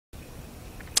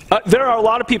There are a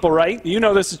lot of people, right? You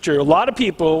know this is true. A lot of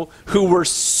people who were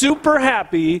super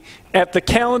happy at the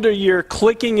calendar year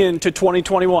clicking into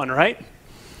 2021, right?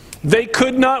 They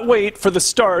could not wait for the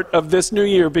start of this new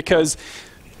year because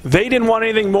they didn't want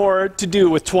anything more to do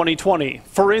with 2020.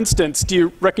 For instance, do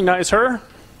you recognize her?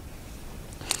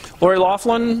 Lori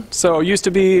Loughlin, so used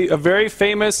to be a very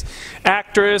famous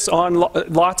actress on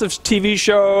lots of TV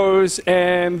shows,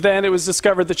 and then it was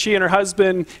discovered that she and her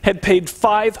husband had paid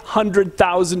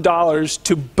 $500,000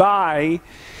 to buy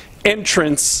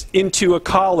entrance into a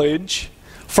college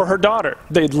for her daughter.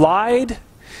 They'd lied.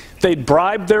 They'd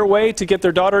bribed their way to get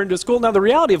their daughter into school. Now, the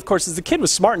reality, of course, is the kid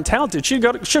was smart and talented. She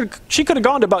could have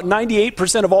gone to about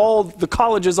 98% of all the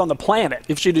colleges on the planet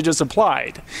if she'd have just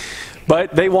applied.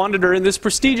 But they wanted her in this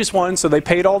prestigious one, so they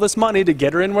paid all this money to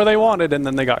get her in where they wanted, and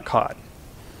then they got caught.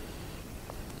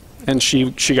 And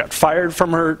she got fired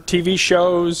from her TV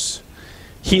shows.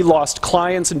 He lost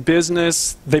clients and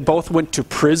business. They both went to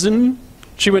prison.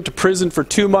 She went to prison for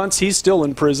 2 months. He's still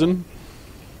in prison.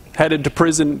 Headed to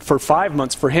prison for 5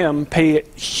 months for him. Pay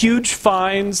huge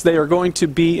fines. They are going to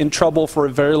be in trouble for a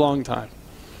very long time.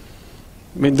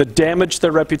 I mean, the damage to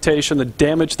their reputation, the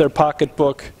damage to their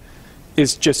pocketbook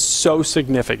is just so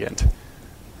significant.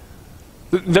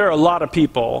 There are a lot of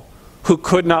people who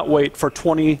could not wait for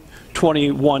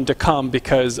 2021 to come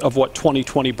because of what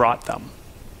 2020 brought them.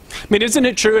 I mean, isn't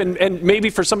it true, and maybe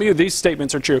for some of you these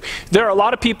statements are true, there are a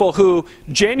lot of people who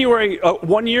January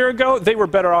 1 year ago, they were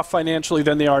better off financially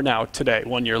than they are now today,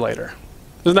 1 year later.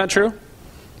 Isn't that true?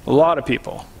 A lot of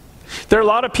people. There are a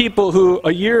lot of people who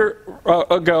a year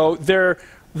ago, their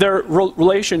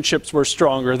relationships were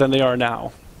stronger than they are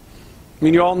now. I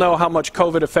mean, you all know how much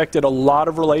COVID affected a lot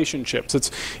of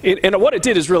relationships. And what it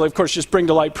did is really, of course, just bring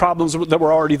to light problems that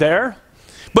were already there.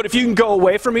 But if you can go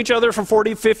away from each other for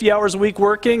 40, 50 hours a week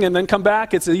working and then come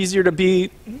back, it's easier to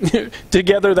be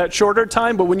together that shorter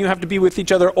time. But when you have to be with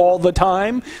each other all the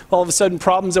time, all of a sudden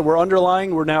problems that were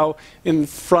underlying were now in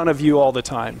front of you all the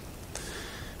time.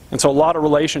 And so a lot of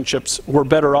relationships were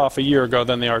better off a year ago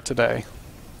than they are today.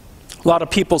 A lot of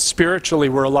people spiritually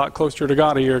were a lot closer to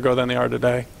God a year ago than they are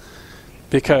today,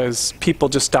 because people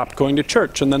just stopped going to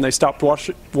church, and then they stopped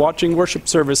watching worship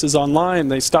services online.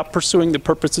 They stopped pursuing the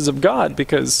purposes of God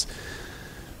because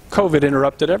COVID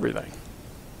interrupted everything.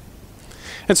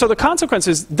 And so the consequence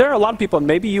is, there are a lot of people, and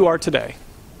maybe you are today,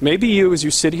 maybe you, as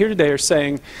you sit here today, are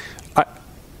saying,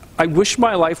 I wish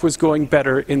my life was going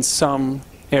better in some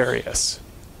areas.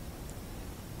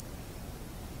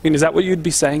 I mean, is that what you'd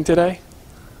be saying today?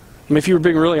 I mean, if you were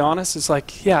being really honest, it's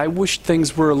like, yeah, I wish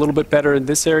things were a little bit better in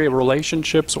this area,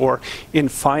 relationships, or in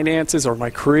finances, or my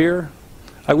career.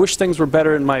 I wish things were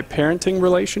better in my parenting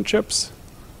relationships.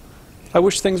 I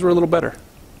wish things were a little better.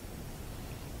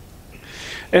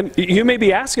 And you may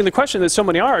be asking the question that so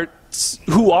many are,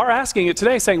 who are asking it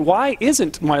today, saying, why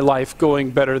isn't my life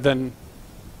going better than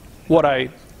what I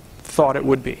thought it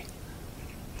would be?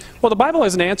 Well, the Bible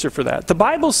has an answer for that. The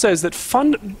Bible says that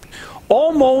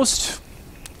almost,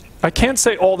 I can't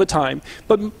say all the time,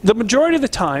 but the majority of the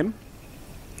time,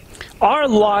 our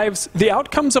lives, the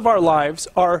outcomes of our lives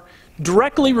are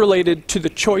directly related to the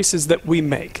choices that we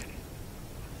make.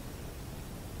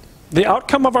 The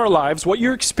outcome of our lives, what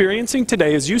you're experiencing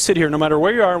today as you sit here, no matter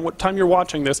where you are and what time you're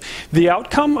watching this, the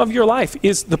outcome of your life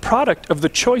is the product of the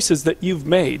choices that you've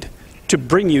made to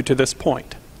bring you to this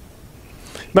point.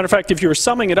 Matter of fact, if you were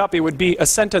summing it up, it would be a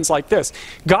sentence like this.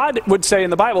 God would say in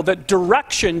the Bible that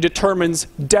direction determines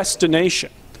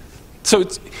destination. So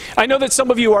I know that some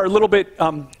of you are a little bit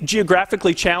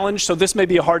geographically challenged, so this may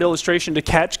be a hard illustration to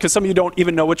catch, because some of you don't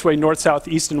even know which way north, south,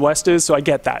 east, and west is, so I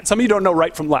get that. Some of you don't know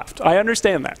right from left. I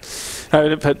understand that.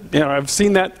 I've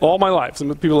seen that all my life.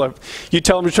 Some people have, you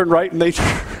tell them to turn right, and they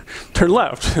turn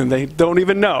left, and they don't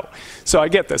even know. So I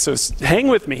get this. So hang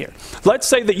with me here. Let's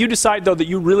say that you decide, though, that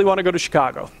you really want to go to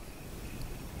Chicago,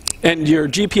 and your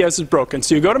GPS is broken.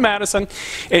 So you go to Madison,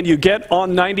 and you get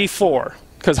on 94.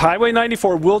 Because Highway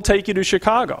 94 will take you to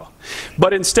Chicago.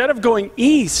 But instead of going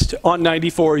east on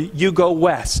 94, you go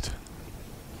west.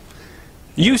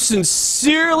 You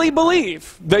sincerely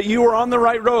believe that you are on the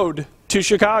right road to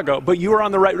Chicago, but you are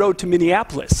on the right road to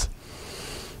Minneapolis.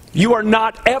 You are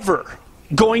not ever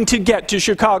going to get to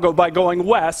Chicago by going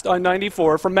west on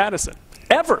 94 from Madison.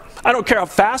 Ever. I don't care how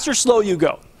fast or slow you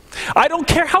go. I don't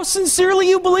care how sincerely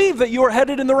you believe that you are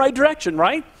headed in the right direction,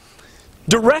 right?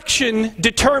 Direction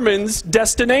determines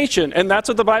destination, and that's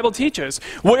what the Bible teaches.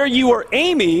 Where you are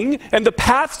aiming and the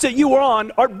paths that you are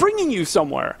on are bringing you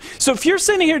somewhere. So if you're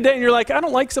sitting here today and you're like, I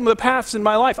don't like some of the paths in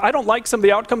my life, I don't like some of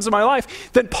the outcomes of my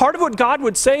life, then part of what God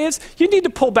would say is, you need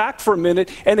to pull back for a minute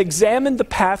and examine the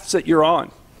paths that you're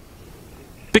on.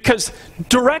 Because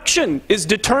direction is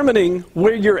determining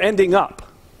where you're ending up.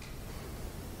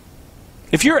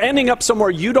 If you're ending up somewhere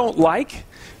you don't like,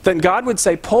 then God would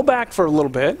say, pull back for a little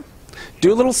bit,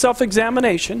 do a little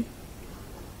self-examination,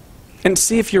 and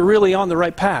see if you're really on the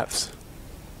right paths.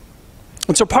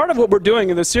 And so part of what we're doing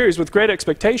in this series with Great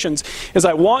Expectations is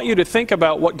I want you to think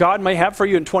about what God may have for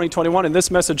you in 2021, and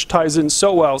this message ties in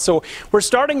so well. So we're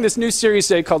starting this new series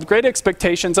today called Great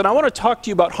Expectations, and I want to talk to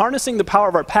you about harnessing the power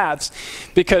of our paths,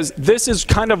 because this is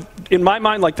kind of, in my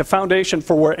mind, like the foundation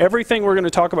for where everything we're going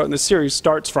to talk about in this series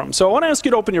starts from. So I want to ask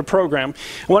you to open your program.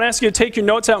 I want to ask you to take your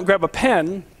notes out and grab a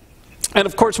pen. And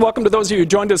of course, welcome to those of you who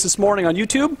joined us this morning on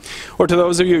YouTube, or to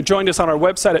those of you who joined us on our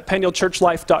website at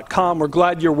PennyLChurchLife.com. We're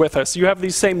glad you're with us. You have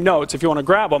these same notes if you want to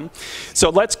grab them. So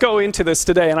let's go into this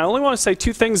today. And I only want to say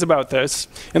two things about this.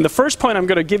 And the first point, I'm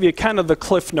going to give you kind of the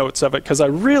cliff notes of it, because I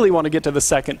really want to get to the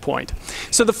second point.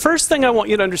 So the first thing I want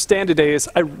you to understand today is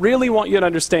I really want you to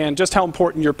understand just how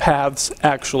important your paths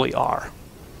actually are.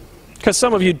 Because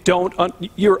some of you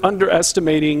you're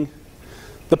underestimating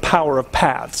the power of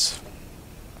paths.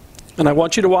 And I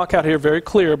want you to walk out here very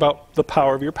clear about the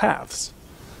power of your paths.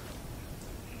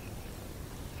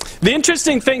 The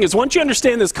interesting thing is, once you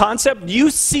understand this concept,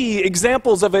 you see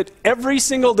examples of it every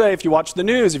single day. If you watch the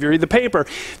news, if you read the paper,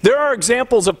 there are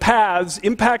examples of paths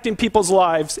impacting people's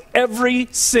lives every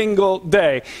single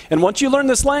day. And once you learn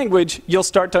this language, you'll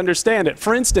start to understand it.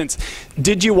 For instance,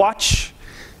 did you watch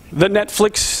the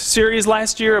Netflix series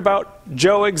last year about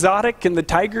Joe Exotic and the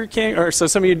Tiger King? Or so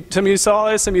some of you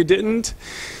saw this, some of you didn't.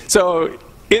 So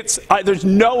there's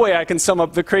no way I can sum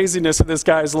up the craziness of this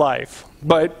guy's life.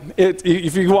 But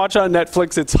if you watch on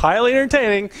Netflix, it's highly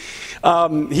entertaining.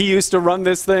 He used to run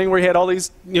this thing where he had all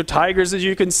these tigers, as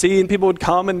you can see, and people would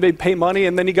come and they'd pay money,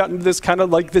 and then he got into this kind of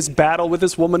like this battle with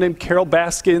this woman named Carol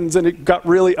Baskins, and it got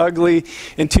really ugly.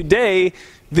 And today,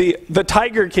 the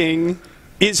Tiger King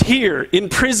is here in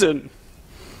prison.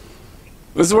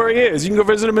 This is where he is. You can go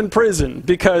visit him in prison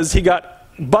because he got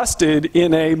busted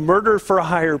in a murder for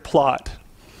hire plot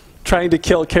trying to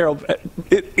kill Carol.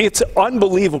 It's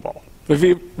unbelievable. If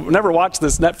you've never watched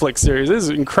this Netflix series, this is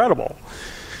incredible.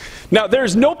 Now,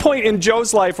 there's no point in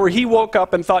Joe's life where he woke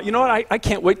up and thought, you know what, I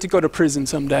can't wait to go to prison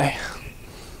someday.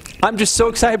 I'm just so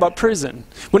excited about prison.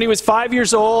 When he was 5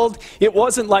 years old, it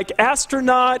wasn't like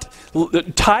astronaut,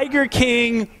 Tiger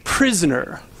King,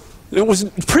 prisoner.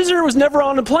 Prisoner was never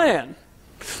on the plan.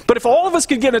 But if all of us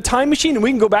could get a time machine and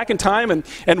we can go back in time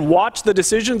and watch the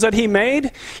decisions that he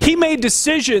made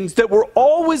decisions that were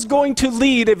always going to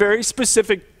lead in a very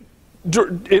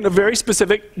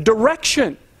specific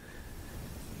direction.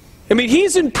 I mean,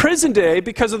 he's in prison today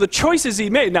because of the choices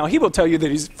he made. Now, he will tell you that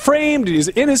he's framed, he's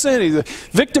innocent, he's a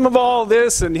victim of all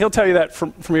this, and he'll tell you that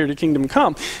from here to kingdom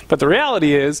come. But the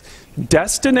reality is,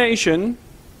 destination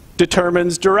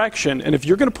determines direction. And if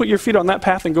you're going to put your feet on that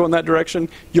path and go in that direction,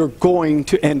 you're going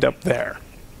to end up there.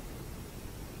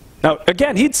 Now,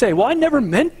 again, he'd say, well, I never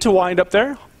meant to wind up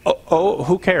there. Oh,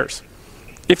 who cares?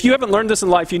 If you haven't learned this in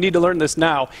life, you need to learn this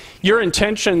now. Your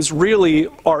intentions really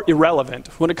are irrelevant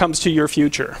when it comes to your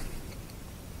future.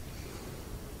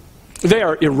 They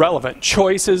are irrelevant.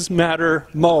 Choices matter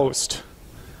most.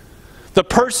 The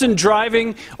person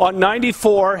driving on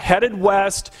 94, headed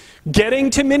west,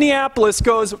 getting to Minneapolis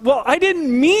goes, well, I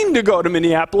didn't mean to go to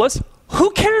Minneapolis.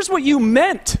 Who cares what you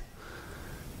meant?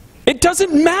 It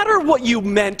doesn't matter what you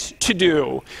meant to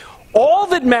do. All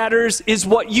that matters is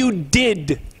what you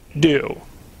did do.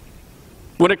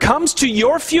 When it comes to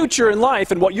your future in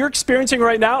life and what you're experiencing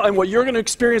right now and what you're going to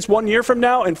experience 1 year from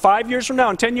now and 5 years from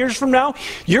now and 10 years from now,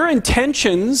 your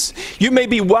intentions, you may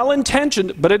be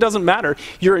well-intentioned, but it doesn't matter.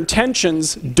 Your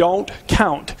intentions don't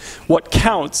count. What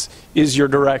counts is your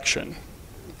direction.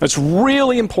 That's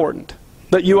really important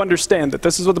that you understand that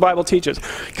this is what the Bible teaches.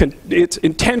 It's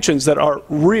intentions that are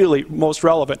really most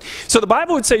relevant. So the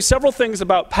Bible would say several things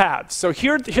about paths. So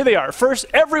here they are. First,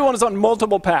 everyone is on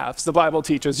multiple paths, the Bible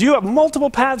teaches. You have multiple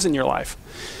paths in your life.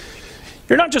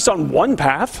 You're not just on one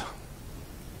path.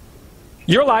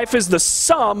 Your life is the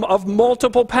sum of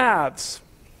multiple paths.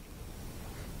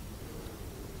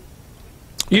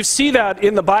 You see that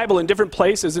in the Bible in different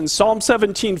places. In Psalm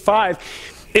 17:5,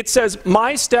 it says,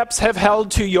 my steps have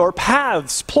held to your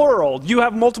paths, plural. You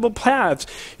have multiple paths.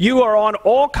 You are on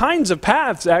all kinds of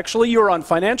paths, actually. You are on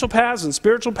financial paths and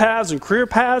spiritual paths and career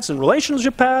paths and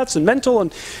relationship paths and mental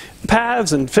and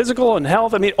paths and physical and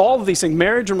health. I mean, all of these things,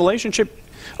 marriage and relationship.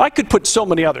 I could put so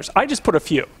many others. I just put a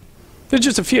few. There's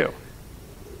just a few.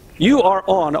 You are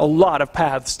on a lot of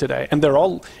paths today, and they're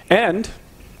all,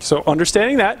 so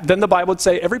understanding that, then the Bible would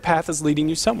say every path is leading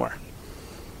you somewhere.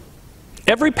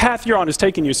 Every path you're on is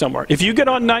taking you somewhere. If you get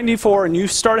on 94 and you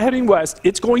start heading west,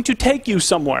 it's going to take you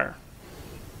somewhere.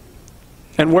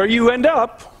 And where you end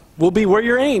up will be where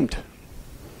you're aimed.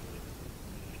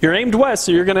 You're aimed west,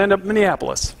 so you're going to end up in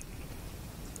Minneapolis.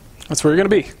 That's where you're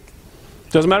going to be.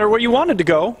 Doesn't matter where you wanted to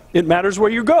go, it matters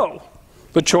where you go.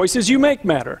 The choices you make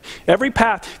matter. Every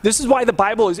path, this is why the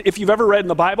Bible is, if you've ever read in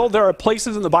the Bible, there are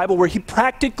places in the Bible where he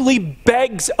practically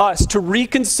begs us to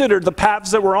reconsider the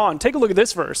paths that we're on. Take a look at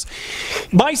this verse.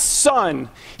 My son,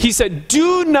 he said,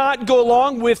 do not go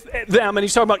along with them, and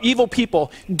he's talking about evil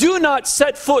people. Do not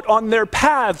set foot on their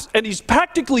paths. And he's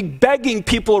practically begging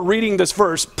people reading this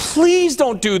verse, please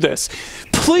don't do this.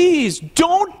 Please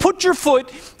don't put your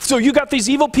foot, so you got these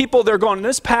evil people, they're going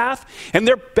this path, and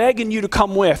they're begging you to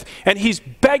come with. And he's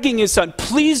begging his son,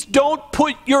 please don't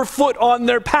put your foot on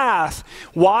their path.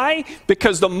 Why?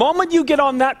 Because the moment you get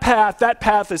on that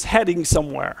path is heading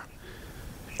somewhere.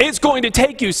 It's going to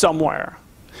take you somewhere.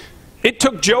 It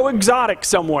took Joe Exotic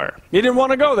somewhere. He didn't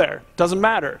want to go there. Doesn't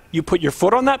matter. You put your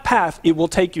foot on that path, it will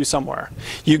take you somewhere.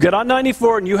 You get on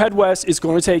 94 and you head west, it's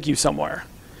going to take you somewhere.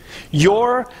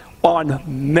 You're on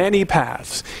many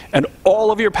paths, and all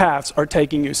of your paths are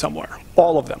taking you somewhere.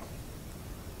 All of them.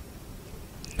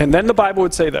 And then the Bible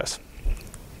would say this.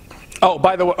 Oh,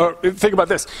 by the way, think about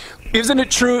this. Isn't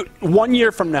it true 1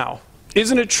 year from now?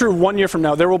 Isn't it true 1 year from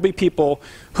now there will be people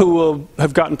who will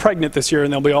have gotten pregnant this year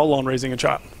and they'll be all alone raising a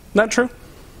child? Isn't that true?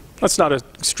 That's not an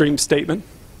extreme statement.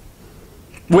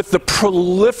 With the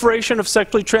proliferation of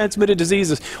sexually transmitted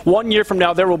diseases, 1 year from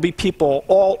now there will be people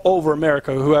all over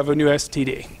America who have a new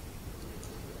STD.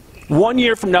 1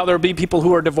 year from now there will be people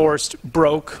who are divorced,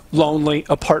 broke, lonely,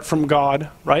 apart from God,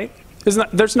 right?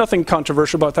 There's nothing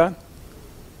controversial about that.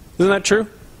 Isn't that true?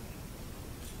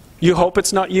 You hope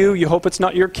it's not you. You hope it's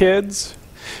not your kids.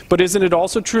 But isn't it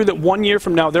also true that 1 year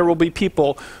from now there will be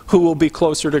people who will be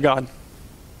closer to God?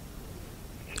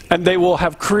 And they will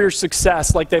have career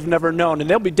success like they've never known. And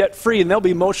they'll be debt-free, and they'll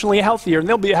be emotionally healthier, and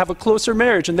they'll have a closer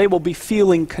marriage, and they will be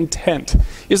feeling content.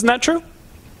 Isn't that true?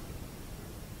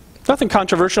 Nothing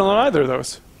controversial in either of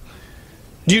those.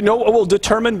 Do you know what will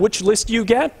determine which list you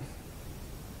get?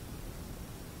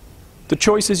 The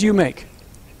choices you make.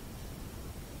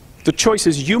 The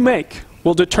choices you make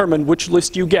will determine which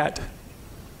list you get.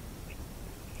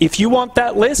 If you want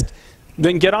that list,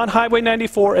 then get on Highway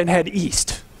 94 and head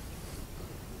east.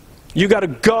 You got to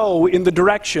go in the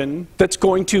direction that's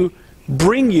going to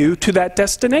bring you to that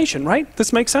destination, right?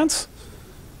 This makes sense?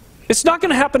 It's not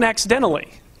going to happen accidentally.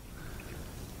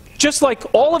 Just like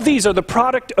all of these are the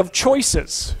product of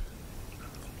choices.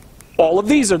 All of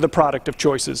these are the product of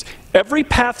choices. Every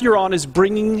path you're on is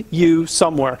bringing you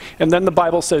somewhere. And then the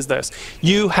Bible says this.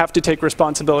 You have to take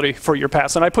responsibility for your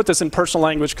past. And I put this in personal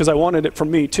language because I wanted it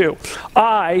from me too.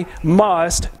 I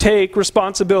must take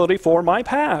responsibility for my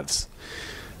paths.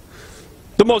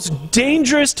 The most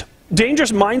dangerous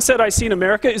mindset I see in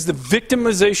America is the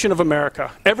victimization of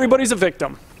America. Everybody's a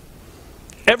victim.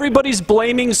 Everybody's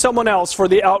blaming someone else for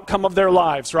the outcome of their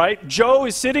lives, right? Joe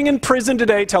is sitting in prison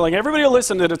today telling everybody to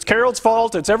listen that it's Carol's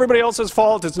fault, it's everybody else's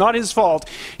fault, it's not his fault.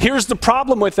 Here's the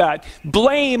problem with that.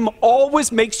 Blame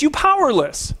always makes you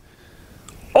powerless.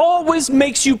 Always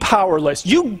makes you powerless.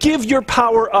 You give your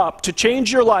power up to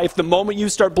change your life the moment you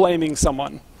start blaming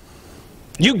someone.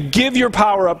 You give your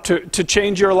power up to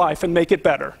change your life and make it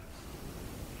better.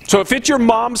 So if it's your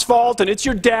mom's fault, and it's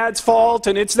your dad's fault,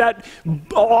 and it's that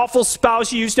awful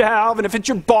spouse you used to have, and if it's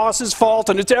your boss's fault,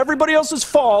 and it's everybody else's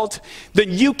fault,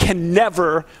 then you can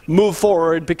never move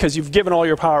forward because you've given all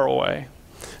your power away.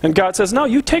 And God says, no,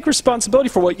 you take responsibility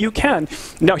for what you can.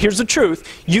 Now, here's the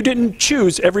truth. You didn't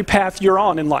choose every path you're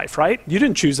on in life, right? You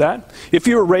didn't choose that. If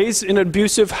you were raised in an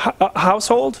abusive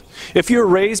household, if you were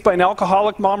raised by an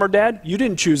alcoholic mom or dad, you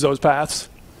didn't choose those paths.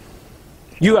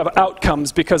 You have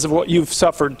outcomes because of what you've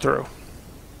suffered through.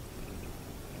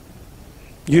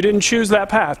 You didn't choose that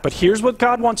path, but here's what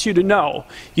God wants you to know.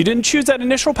 You didn't choose that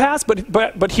initial path,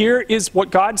 but here is what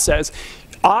God says.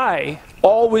 I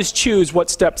always choose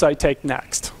what steps I take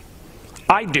next.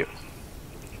 I do.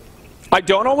 I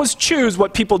don't always choose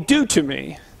what people do to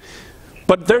me,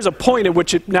 but there's a point at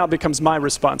which it now becomes my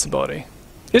responsibility.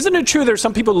 Isn't it true there's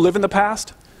some people who live in the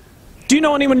past? Do you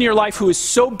know anyone in your life who is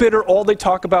so bitter all they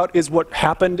talk about is what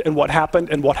happened and what happened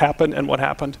and what happened and what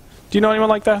happened? Do you know anyone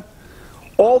like that?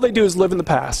 All they do is live in the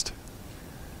past.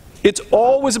 It's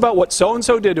always about what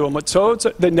so-and-so did to them, what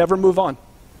so-and-so, they never move on.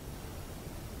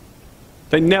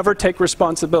 They never take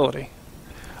responsibility.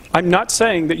 I'm not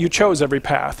saying that you chose every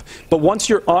path, but once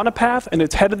you're on a path and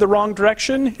it's headed the wrong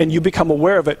direction and you become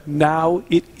aware of it, now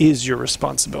it is your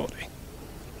responsibility.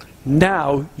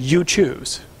 Now you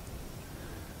choose.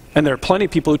 And there are plenty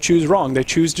of people who choose wrong. They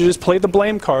choose to just play the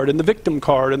blame card and the victim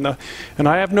card and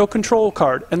I have no control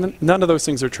card. And none of those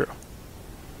things are true.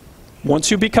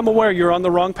 Once you become aware you're on the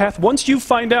wrong path, once you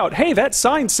find out, hey, that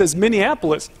sign says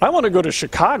Minneapolis, I want to go to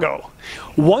Chicago.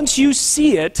 Once you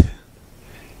see it,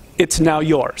 it's now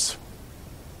yours.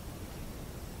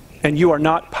 And you are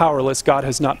not powerless. God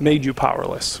has not made you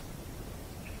powerless.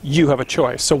 You have a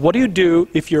choice. So what do you do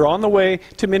if you're on the way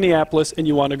to Minneapolis and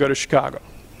you want to go to Chicago?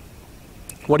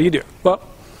 What do you do? Well,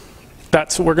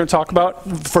 that's what we're going to talk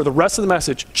about for the rest of the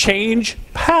message. Change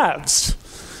paths.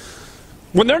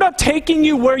 When they're not taking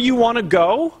you where you want to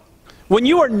go, when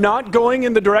you are not going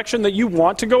in the direction that you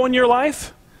want to go in your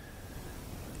life,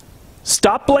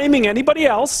 stop blaming anybody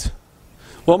else.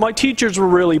 Well, my teachers were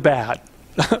really bad.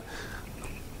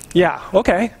 Yeah,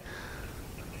 okay.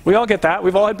 We all get that.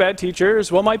 We've all had bad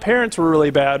teachers. Well, my parents were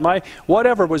really bad. My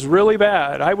whatever was really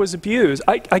bad. I was abused.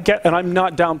 I get, and I'm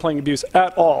not downplaying abuse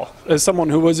at all as someone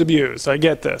who was abused. I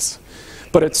get this.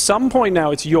 But at some point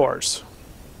now, it's yours.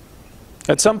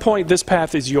 At some point, this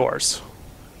path is yours.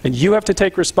 And you have to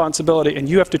take responsibility, and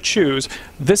you have to choose,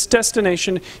 this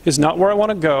destination is not where I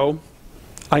want to go.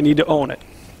 I need to own it.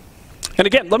 And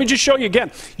again, let me just show you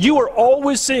again. You are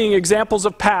always seeing examples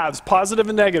of paths, positive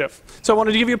and negative. So I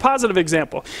wanted to give you a positive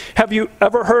example. Have you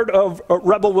ever heard of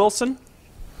Rebel Wilson?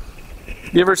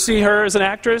 You ever see her as an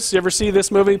actress? You ever see this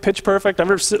movie, Pitch Perfect? I've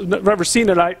never seen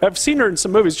it. I've seen her in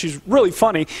some movies. She's really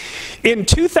funny. In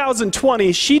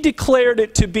 2020, she declared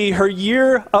it to be her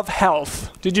year of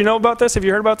health. Did you know about this? Have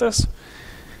you heard about this?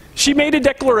 She made a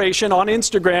declaration on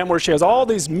Instagram where she has all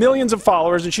these millions of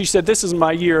followers, and she said, this is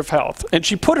my year of health. And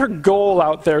she put her goal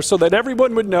out there so that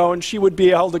everyone would know and she would be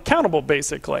held accountable,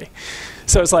 basically.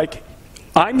 So it's like,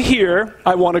 I'm here,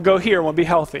 I want to go here, I want to be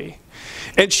healthy.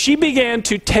 And she began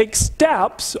to take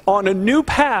steps on a new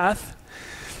path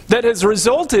that has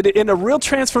resulted in a real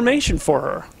transformation for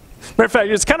her. Matter of fact,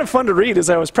 it's kind of fun to read as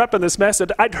I was prepping this message.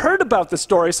 I'd heard about the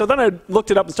story, so then I looked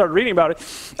it up and started reading about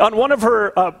it. On one of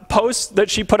her posts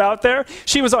that she put out there,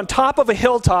 she was on top of a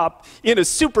hilltop in a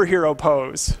superhero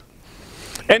pose.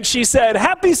 And she said,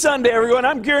 happy Sunday, everyone.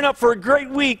 I'm gearing up for a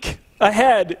great week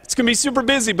ahead. It's going to be super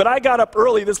busy, but I got up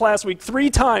early this last week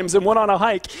 3 times and went on a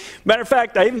hike. Matter of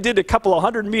fact, I even did a couple of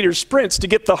 100-meter sprints to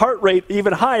get the heart rate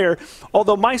even higher,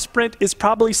 although my sprint is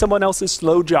probably someone else's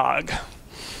slow jog.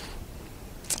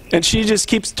 And she just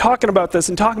keeps talking about this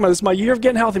and talking about this. My year of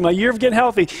getting healthy, my year of getting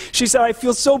healthy. She said, I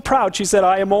feel so proud. She said,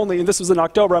 I am only, and this was in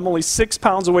October, I'm only 6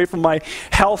 pounds away from my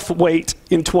health weight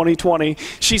in 2020.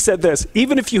 She said this,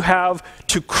 even if you have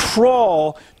to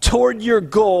crawl toward your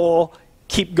goal,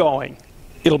 keep going.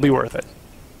 It'll be worth it.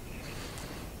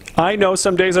 I know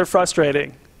some days are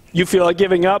frustrating. You feel like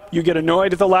giving up, you get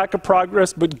annoyed at the lack of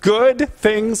progress, but good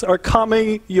things are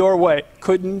coming your way.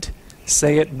 Couldn't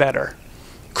say it better.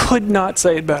 Could not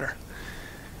say it better.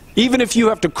 Even if you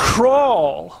have to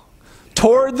crawl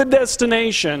toward the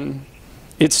destination,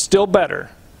 it's still better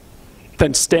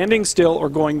than standing still or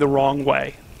going the wrong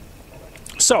way.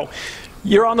 So,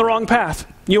 you're on the wrong path.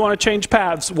 You want to change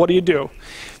paths. What do you do?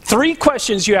 3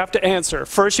 questions you have to answer.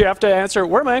 First, you have to answer,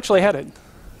 where am I actually headed?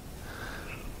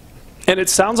 And it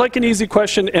sounds like an easy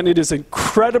question, and it is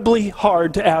incredibly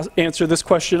hard to answer this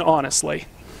question honestly.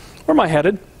 Where am I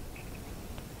headed?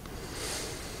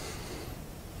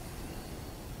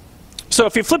 So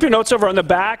if you flip your notes over on the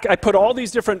back, I put all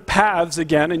these different paths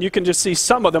again, and you can just see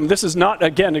some of them. This is not,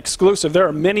 again, exclusive. There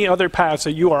are many other paths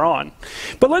that you are on.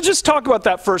 But let's just talk about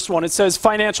that first one. It says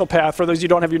financial path, for those of you who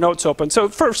don't have your notes open. So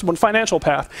first one, financial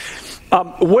path.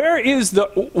 Where is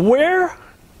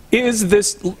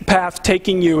this path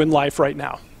taking you in life right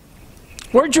now?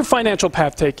 Where's your financial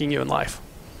path taking you in life?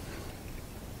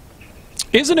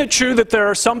 Isn't it true that there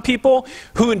are some people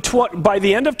who by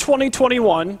the end of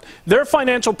 2021, their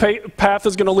financial path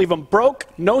is going to leave them broke,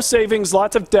 no savings,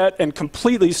 lots of debt, and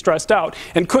completely stressed out?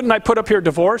 And couldn't I put up here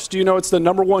divorce? Do you know it's the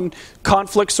 #1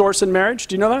 conflict source in marriage?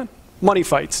 Do you know that? Money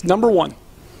fights, #1.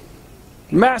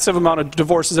 Massive amount of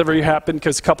divorces every happen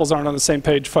because couples aren't on the same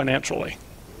page financially.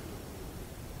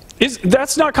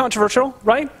 That's not controversial,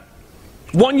 right?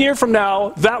 1 year from now,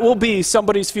 that will be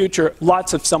somebody's future,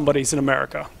 lots of somebodies in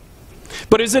America.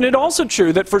 But isn't it also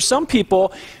true that for some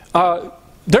people,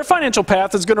 their financial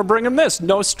path is going to bring them this,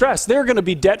 no stress. They're going to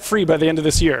be debt-free by the end of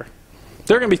this year.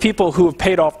 There are going to be people who have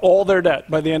paid off all their debt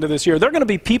by the end of this year. There are going to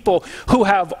be people who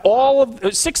have all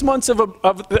of 6 months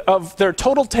of their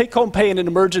total take-home pay in an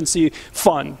emergency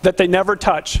fund that they never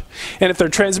touch. And if their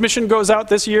transmission goes out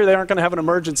this year, they aren't going to have an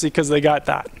emergency because they got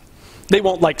that. They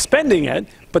won't like spending it,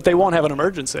 but they won't have an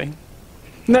emergency.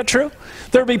 Isn't that true?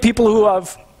 There will be people who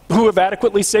have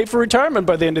adequately saved for retirement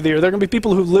by the end of the year. There are going to be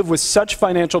people who live with such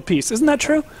financial peace. Isn't that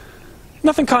true?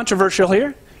 Nothing controversial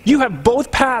here. You have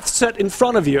both paths set in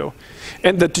front of you,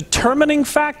 and the determining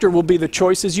factor will be the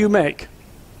choices you make.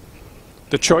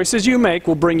 The choices you make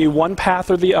will bring you one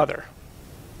path or the other.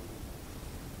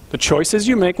 The choices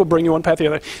you make will bring you one path or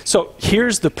the other. So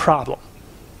here's the problem.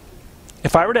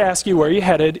 If I were to ask you where you're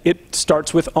headed, it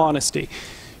starts with honesty.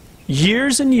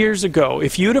 Years and years ago,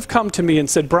 if you'd have come to me and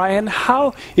said, Brian,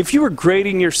 if you were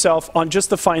grading yourself on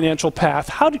just the financial path,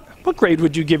 what grade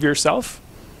would you give yourself?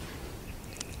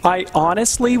 I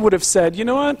honestly would have said, you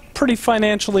know what, pretty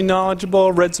financially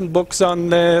knowledgeable, read some books on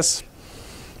this,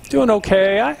 doing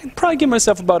okay. I'd probably give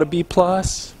myself about a B+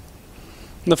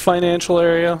 in the financial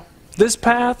area. This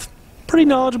path, pretty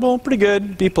knowledgeable, pretty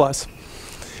good, B+.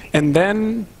 And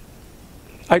then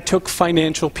I took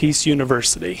Financial Peace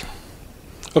University,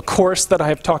 a course that I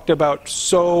have talked about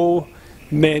so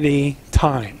many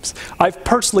times. I've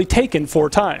personally taken 4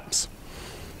 times,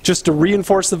 just to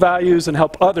reinforce the values and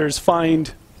help others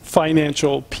find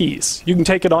financial peace. You can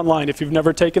take it online. If you've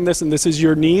never taken this and this is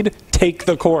your need, take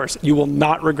the course. You will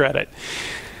not regret it.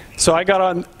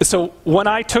 So when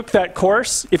I took that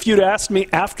course, if you'd asked me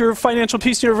after Financial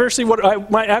Peace University what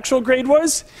my actual grade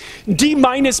was, D-.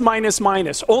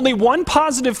 Only one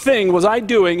positive thing was I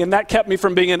doing, and that kept me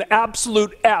from being an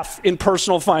absolute F in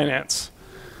personal finance.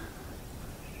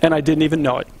 And I didn't even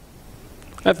know it.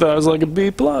 I thought I was like a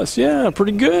B+. Yeah,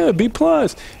 pretty good, B+.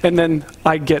 And then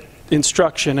I get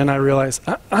instruction and I realize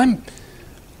I'm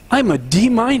a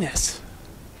D-.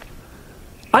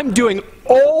 I'm doing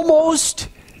almost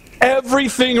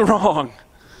everything wrong.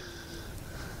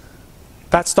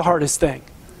 That's the hardest thing.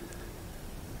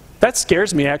 That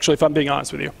scares me, actually, if I'm being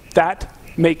honest with you. That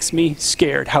makes me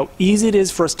scared, how easy it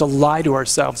is for us to lie to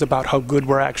ourselves about how good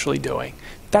we're actually doing.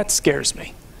 That scares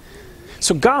me.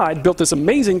 So God built this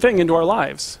amazing thing into our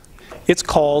lives. It's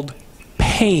called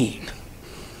pain.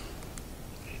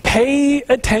 Pay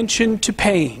attention to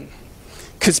pain.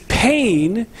 Because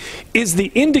pain is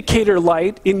the indicator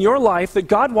light in your life that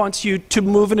God wants you to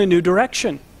move in a new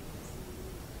direction.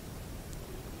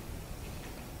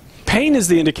 Pain is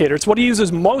the indicator. It's what he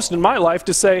uses most in my life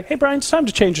to say, hey Brian, it's time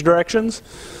to change directions.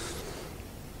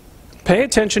 Pay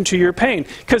attention to your pain.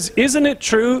 Because isn't it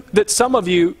true that some of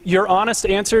you, your honest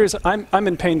answer is, I'm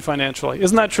in pain financially.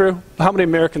 Isn't that true? How many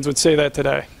Americans would say that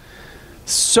today?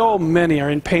 So many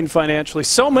are in pain financially.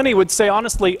 So many would say,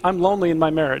 honestly, I'm lonely in my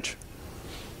marriage.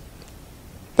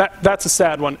 That's a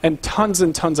sad one, and tons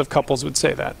of couples would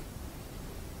say that.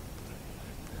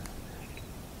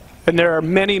 And there are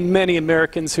many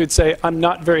Americans who would say, I'm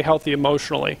not very healthy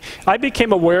emotionally. I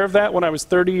became aware of that when I was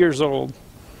 30 years old.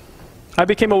 I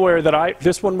became aware that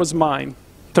this one was mine.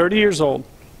 30 years old.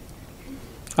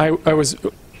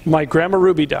 My grandma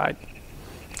Ruby died,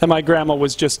 and my grandma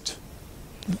was just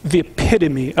the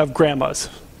epitome of grandmas.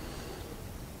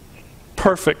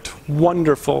 Perfect,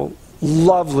 wonderful,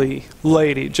 lovely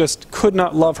lady, just could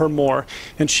not love her more.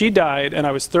 And she died, and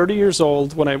I was 30 years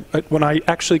old when I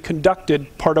actually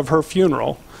conducted part of her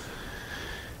funeral.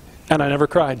 And I never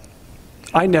cried.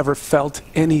 I never felt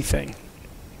anything.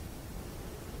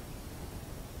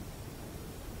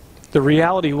 The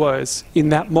reality was, in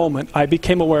that moment, I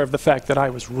became aware of the fact that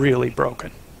I was really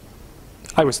broken.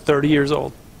 I was 30 years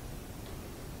old.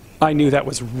 I knew that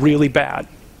was really bad.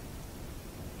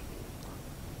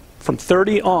 From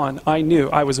 30 on, I knew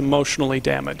I was emotionally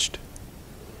damaged.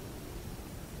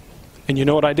 And you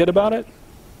know what I did about it?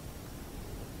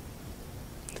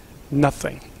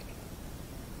 Nothing.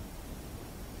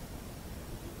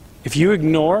 If you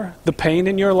ignore the pain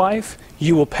in your life,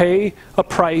 you will pay a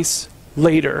price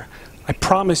later. I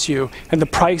promise you. And the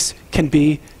price can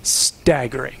be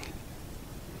staggering.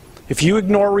 If you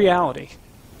ignore reality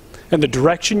and the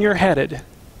direction you're headed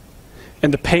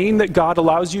and the pain that God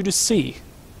allows you to see,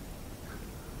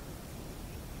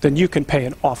 then you can pay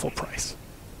an awful price.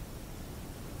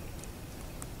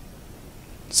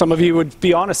 Some of you would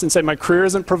be honest and say, my career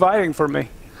isn't providing for me.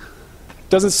 It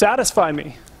doesn't satisfy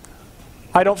me.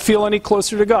 I don't feel any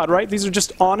closer to God, right? These are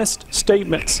just honest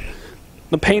statements.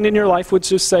 The pain in your life would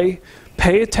just say,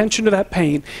 pay attention to that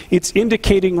pain. It's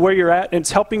indicating where you're at, and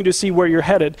it's helping you to see where you're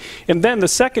headed. And then the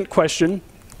second question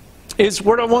is,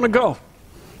 where do I want to go?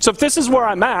 So if this is where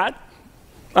I'm at,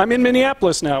 I'm in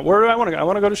Minneapolis now. Where do I want to go? I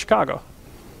want to go to Chicago.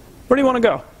 Where do you want to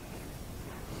go?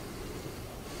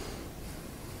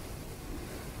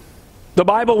 The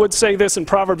Bible would say this in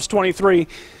Proverbs 23,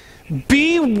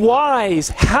 be wise,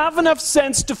 have enough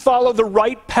sense to follow the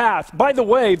right path. By the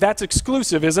way, that's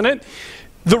exclusive, isn't it?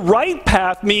 The right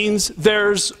path means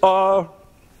there's a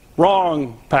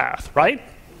wrong path, right?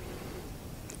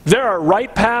 There are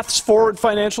right paths forward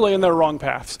financially and there are wrong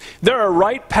paths. There are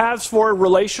right paths forward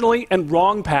relationally and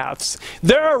wrong paths.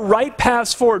 There are right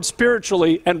paths forward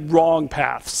spiritually and wrong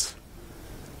paths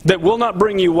that will not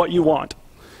bring you what you want.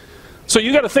 So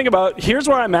you got to think about, here's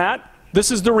where I'm at. This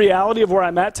is the reality of where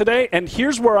I'm at today, and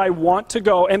here's where I want to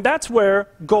go. And that's where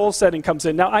goal setting comes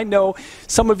in. Now, I know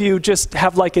some of you just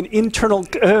have like an internal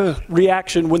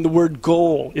reaction when the word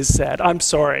goal is said. I'm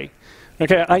sorry.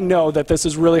 Okay, I know that this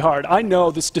is really hard. I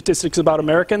know the statistics about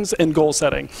Americans and goal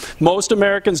setting. Most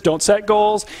Americans don't set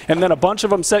goals, and then a bunch of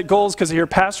them set goals because they hear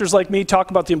pastors like me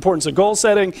talk about the importance of goal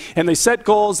setting, and they set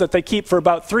goals that they keep for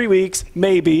about 3 weeks,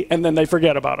 maybe, and then they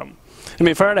forget about them. I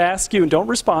mean, if I were to ask you, and don't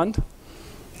respond,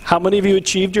 how many of you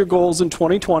achieved your goals in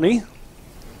 2020?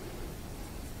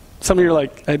 Some of you are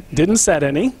like, I didn't set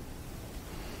any.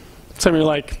 Some of you are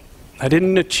like, I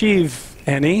didn't achieve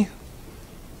any.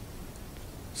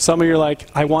 Some of you are like,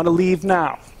 I want to leave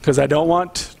now because I don't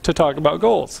want to talk about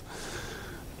goals.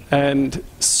 And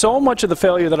so much of the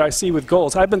failure that I see with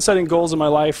goals, I've been setting goals in my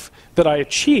life that I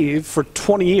achieve for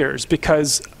 20 years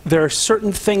because there are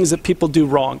certain things that people do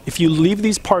wrong. If you leave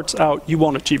these parts out, you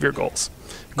won't achieve your goals.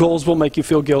 Goals will make you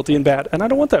feel guilty and bad, and I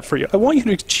don't want that for you. I want you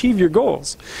to achieve your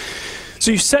goals.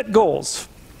 So you set goals.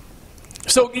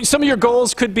 So some of your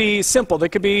goals could be simple. They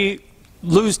could be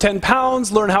lose 10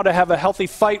 pounds, learn how to have a healthy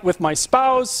fight with my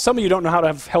spouse. Some of you don't know how to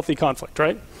have healthy conflict,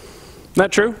 right? Isn't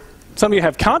that true? Some of you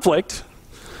have conflict,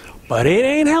 but it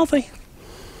ain't healthy.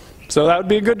 So that would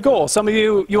be a good goal. Some of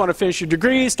you want to finish your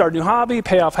degree, start a new hobby,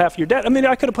 pay off half your debt. I mean,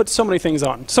 I could have put so many things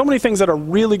on. So many things that are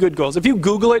really good goals. If you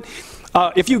Google it,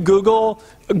 if you Google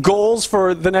goals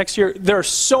for the next year, there are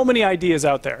so many ideas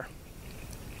out there.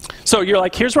 So you're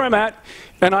like, here's where I'm at,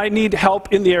 and I need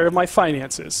help in the area of my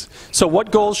finances. So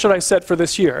what goals should I set for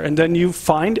this year? And then you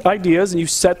find ideas and you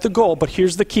set the goal, but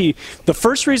here's the key. The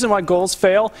first reason why goals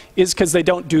fail is because they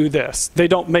don't do this. They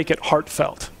don't make it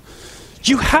heartfelt.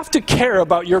 You have to care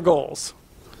about your goals.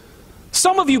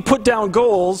 Some of you put down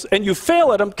goals and you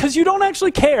fail at them because you don't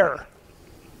actually care.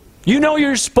 You know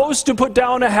you're supposed to put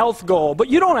down a health goal, but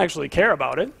you don't actually care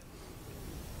about it.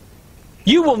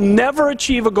 You will never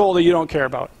achieve a goal that you don't care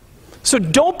about. So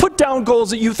don't put down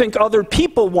goals that you think other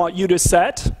people want you to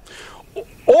set.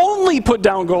 Only put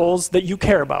down goals that you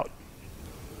care about.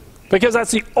 Because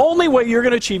that's the only way you're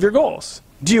going to achieve your goals.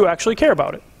 Do you actually care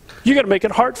about it? You got to make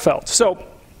it heartfelt. So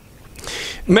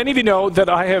many of you know that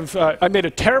I made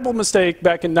a terrible mistake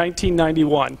back in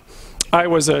 1991. I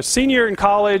was a senior in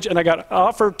college, and I got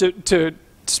offered to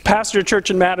pastor a church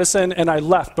in Madison, and I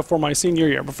left before my senior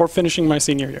year, before finishing my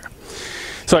senior year.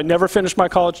 So I never finished my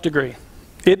college degree.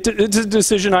 It's a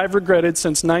decision I've regretted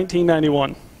since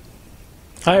 1991.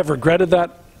 I have regretted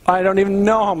that I don't even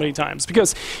know how many times.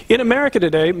 Because in America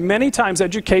today, many times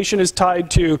education is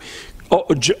tied to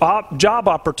job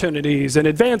opportunities and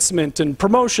advancement and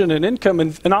promotion and income.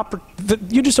 And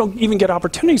you just don't even get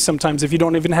opportunities sometimes if you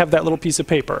don't even have that little piece of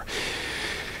paper.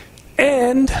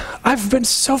 And I've been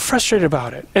so frustrated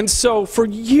about it. And so for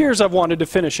years I've wanted to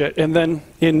finish it. And then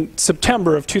in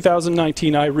September of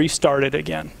 2019, I restarted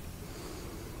again.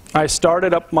 I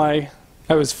started up I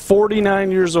was 49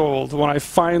 years old when I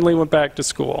finally went back to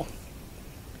school.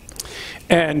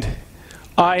 And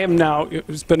I am now,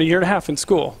 it's been a year and a half in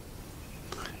school.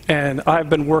 And I've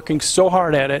been working so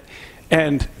hard at it.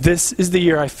 And this is the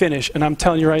year I finish. And I'm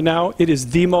telling you right now, it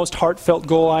is the most heartfelt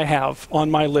goal I have on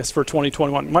my list for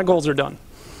 2021. My goals are done.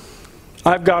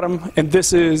 I've got them, and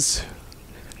this is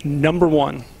number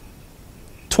one.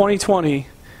 2020,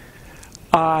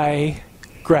 I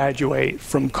graduate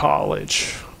from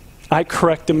college. I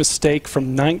correct a mistake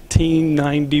from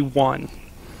 1991.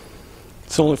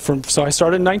 So I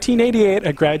started in 1988,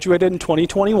 I graduated in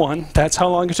 2021. That's how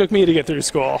long it took me to get through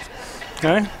school.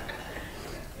 Okay?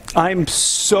 I'm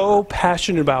so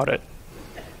passionate about it.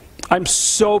 I'm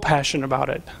so passionate about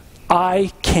it.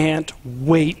 I can't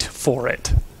wait for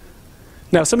it.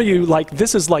 Now, some of you,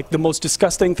 this is like the most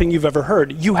disgusting thing you've ever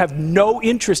heard. You have no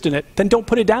interest in it, then don't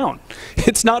put it down.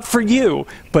 It's not for you,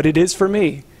 but it is for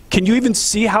me. Can you even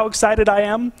see how excited I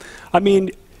am? I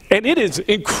mean, and it is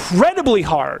incredibly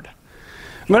hard.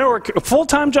 I'm going to work a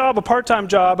full-time job, a part-time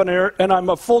job, and I'm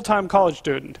a full-time college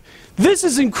student. This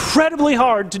is incredibly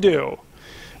hard to do.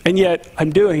 And yet,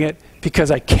 I'm doing it because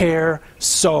I care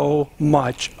so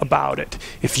much about it.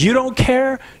 If you don't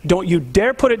care, don't you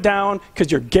dare put it down,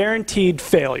 because you're guaranteed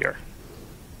failure.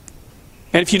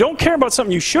 And if you don't care about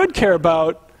something you should care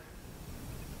about,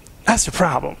 that's the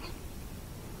problem.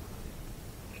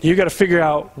 You got to figure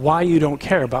out why you don't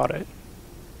care about it.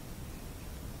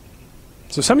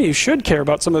 So some of you should care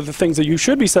about some of the things that you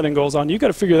should be setting goals on. You got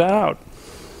to figure that out.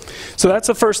 So that's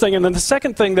the first thing. And then the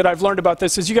second thing that I've learned about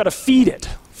this is you got to feed it.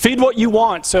 Feed what you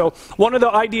want. So one of the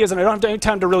ideas, and I don't have any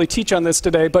time to really teach on this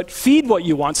today, but feed what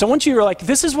you want. So once you're like,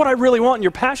 this is what I really want, and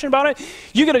you're passionate about it,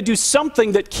 you got to do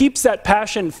something that keeps that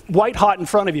passion white hot in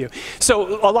front of you.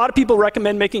 So a lot of people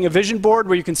recommend making a vision board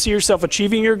where you can see yourself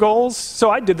achieving your goals. So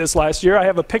I did this last year. I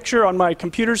have a picture on my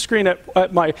computer screen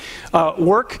at my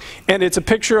work, and it's a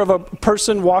picture of a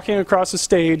person walking across a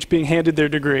stage being handed their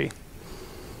degree.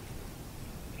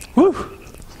 Whew,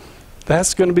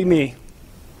 that's going to be me.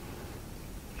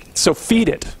 So feed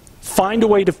it. Find a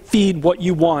way to feed what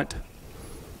you want.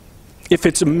 If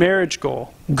it's a marriage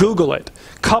goal, Google it.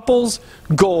 Couples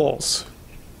goals.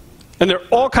 And there are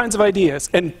all kinds of ideas.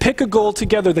 And pick a goal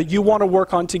together that you want to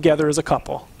work on together as a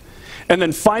couple. And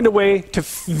then find a way to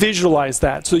visualize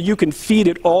that so you can feed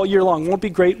it all year long. Won't it be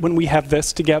great when we have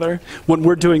this together? When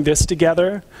we're doing this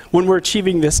together? When we're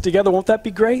achieving this together? Won't that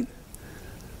be great?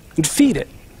 And feed it.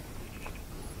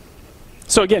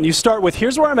 So again, you start with,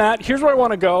 here's where I'm at, here's where I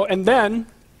want to go, and then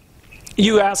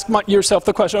you ask yourself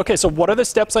the question, okay, so what are the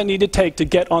steps I need to take to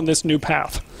get on this new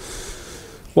path?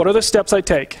 What are the steps I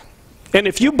take? And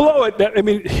if you blow it, I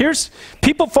mean,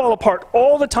 people fall apart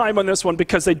all the time on this one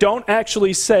because they don't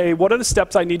actually say, what are the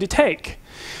steps I need to take?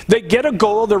 They get a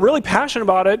goal, they're really passionate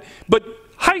about it, but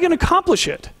how are you going to accomplish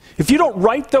it? If you don't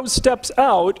write those steps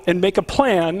out and make a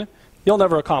plan, you'll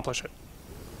never accomplish it.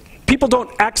 People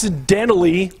don't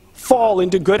accidentally fall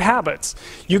into good habits.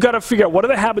 You got to figure out what are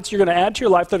the habits you're going to add to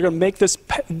your life that are going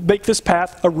to make this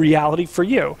path a reality for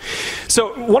you.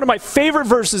 So one of my favorite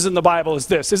verses in the Bible is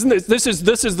this. This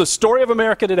is the story of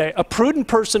America today. A prudent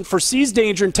person foresees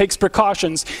danger and takes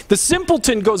precautions. The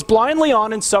simpleton goes blindly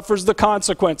on and suffers the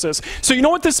consequences. So you know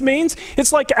what this means?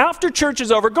 It's like after church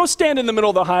is over, go stand in the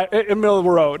middle of the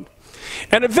road,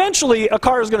 and eventually a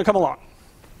car is going to come along.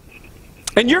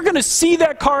 And you're going to see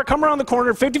that car come around the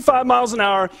corner 55 miles an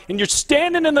hour, and you're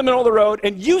standing in the middle of the road,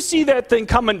 and you see that thing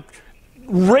coming,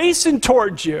 racing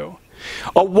towards you.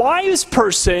 A wise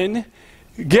person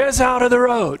gets out of the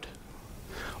road.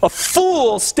 A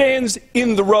fool stands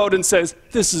in the road and says,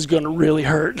 this is going to really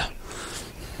hurt.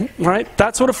 Right?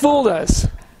 That's what a fool does.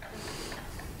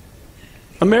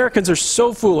 Americans are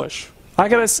so foolish. I'm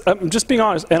just being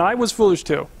honest, and I was foolish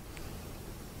too.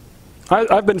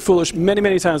 I've been foolish many,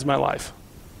 many times in my life.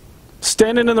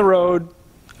 Standing in the road.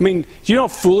 I mean, do you know how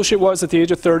foolish it was at the age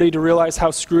of 30 to realize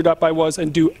how screwed up I was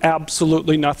and do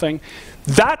absolutely nothing?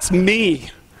 That's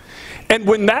me. And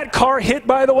when that car hit,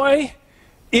 by the way,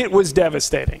 it was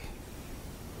devastating.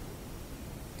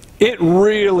 It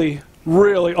really,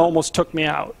 really almost took me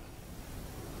out.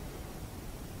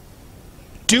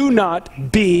 Do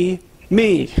not be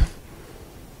me.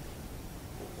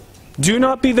 Do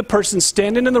not be the person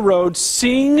standing in the road,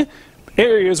 seeing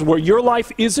areas where your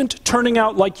life isn't turning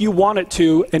out like you want it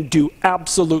to, and do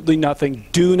absolutely nothing.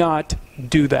 Do not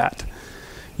do that.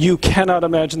 You cannot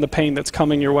imagine the pain that's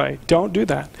coming your way. Don't do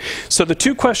that. So the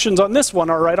two questions on this one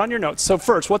are right on your notes. So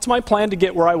first, what's my plan to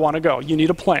get where I want to go? You need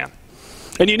a plan.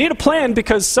 And you need a plan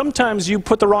because sometimes you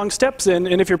put the wrong steps in,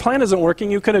 and if your plan isn't working,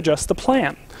 you can adjust the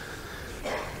plan.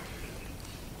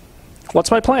 What's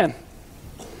my plan?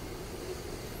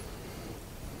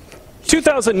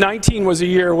 2019 was a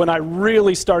year when I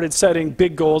really started setting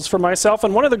big goals for myself,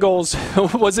 and one of the goals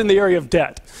was in the area of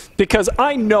debt, because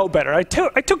I know better. I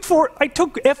took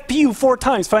FPU 4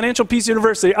 times, Financial Peace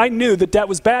University. I knew that debt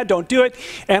was bad, don't do it,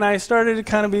 and I started to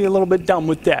kind of be a little bit dumb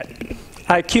with debt.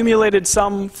 I accumulated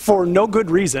some for no good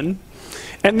reason,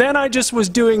 and then I just was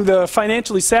doing the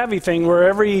financially savvy thing where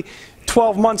every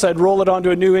 12 months I'd roll it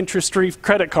onto a new interest-free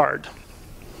credit card.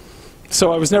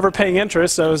 So I was never paying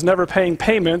interest, I was never paying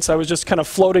payments, I was just kind of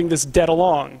floating this debt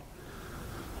along.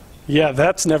 Yeah,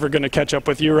 that's never going to catch up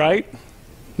with you, right?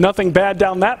 Nothing bad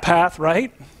down that path,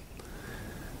 right?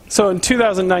 So in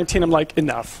 2019, I'm like,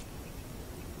 enough.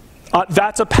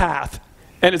 That's a path,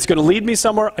 and it's going to lead me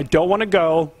somewhere I don't want to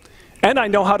go, and I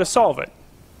know how to solve it.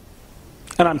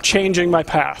 And I'm changing my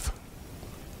path.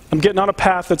 I'm getting on a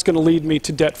path that's going to lead me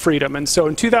to debt freedom. And so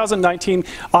in 2019,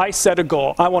 I set a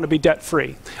goal. I want to be debt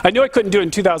free. I knew I couldn't do it in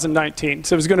 2019,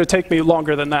 so it was going to take me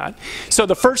longer than that. So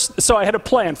I had a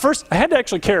plan. First, I had to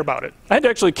actually care about it. I had to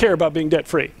actually care about being debt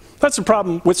free. That's the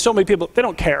problem with so many people. They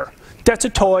don't care. Debt's a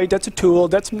toy, debt's a tool,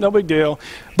 debt's no big deal.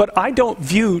 But I don't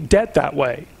view debt that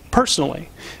way, personally.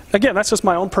 Again, that's just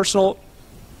my own personal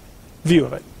view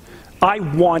of it. I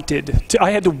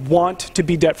had to want to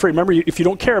be debt free. Remember, if you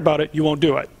don't care about it, you won't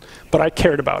do it. But I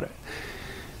cared about it.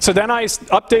 So then I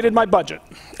updated my budget,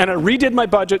 and I redid my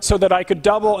budget so that I could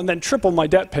double and then triple my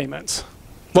debt payments.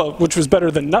 Well, which was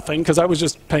better than nothing, because I was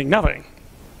just paying nothing.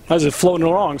 I was just floating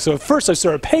along. So at first I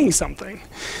started paying something.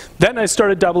 Then I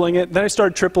started doubling it. Then I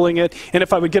started tripling it. And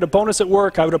if I would get a bonus at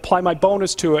work, I would apply my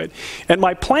bonus to it. And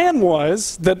my plan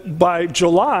was that by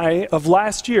July of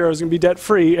last year, I was going to be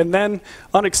debt-free. And then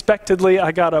unexpectedly,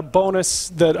 I got a bonus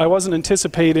that I wasn't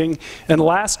anticipating. And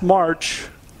last March,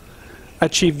 I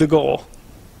achieved the goal.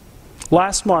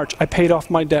 Last March, I paid off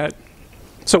my debt.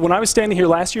 So when I was standing here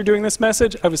last year doing this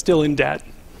message, I was still in debt.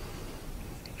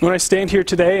 When I stand here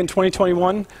today in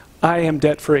 2021, I am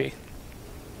debt-free.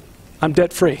 I'm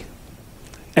debt-free.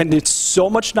 And it's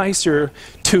so much nicer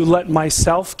to let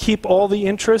myself keep all the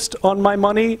interest on my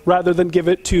money rather than give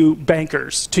it to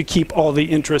bankers to keep all the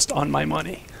interest on my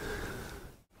money.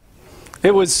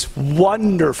 It was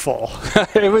wonderful.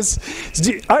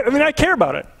 I mean, I care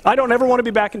about it. I don't ever want to be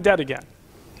back in debt again.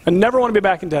 I never want to be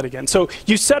back in debt again. So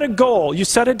you set a goal, you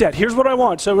set a debt. Here's what I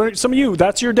want. So some of you,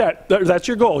 that's your debt. That's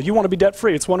your goal. You want to be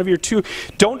debt-free. It's one of your two.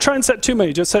 Don't try and set too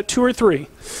many. Just set 2 or 3.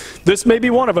 This may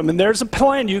be one of them. And there's a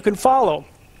plan you can follow.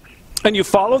 And you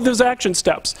follow those action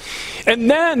steps. And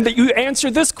then that you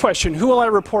answer this question, who will I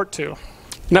report to?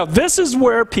 Now this is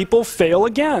where people fail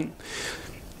again.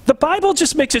 The Bible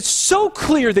just makes it so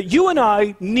clear that you and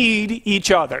I need each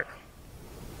other.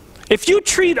 If you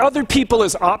treat other people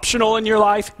as optional in your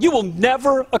life, you will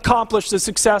never accomplish the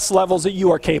success levels that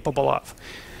you are capable of.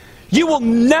 You will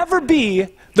never be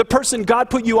the person God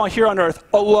put you on here on earth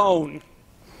alone.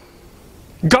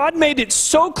 God made it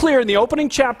so clear in the opening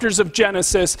chapters of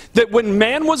Genesis that when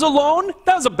man was alone,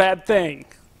 that was a bad thing.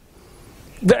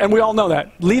 And we all know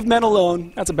that. Leave men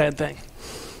alone, that's a bad thing.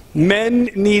 Men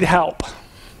need help.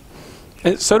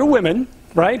 And so do women,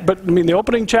 right? But I mean, the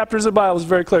opening chapters of the Bible is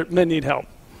very clear. Men need help.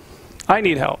 I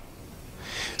need help.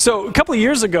 So a couple of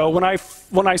years ago, when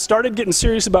I started getting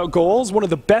serious about goals, one of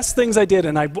the best things I did,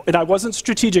 and I wasn't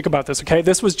strategic about this, okay?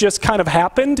 This was just kind of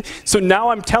happened. So now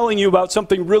I'm telling you about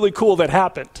something really cool that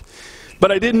happened.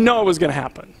 But I didn't know it was going to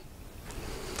happen.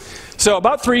 So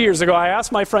about 3 years ago, I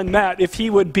asked my friend Matt if he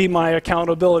would be my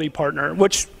accountability partner,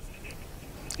 which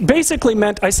basically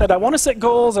meant I said, I want to set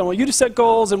goals, I want you to set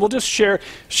goals, and we'll just share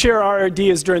our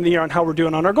ideas during the year on how we're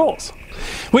doing on our goals.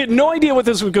 We had no idea what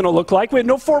this was going to look like. We had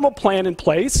no formal plan in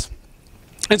place.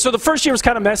 And so the first year was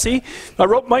kind of messy. I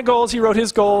wrote my goals, he wrote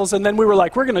his goals, and then we were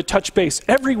like, we're going to touch base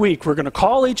every week. We're going to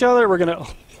call each other. We're going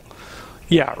to,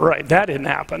 yeah, right, that didn't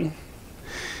happen.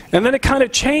 And then it kind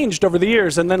of changed over the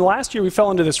years. And then last year we fell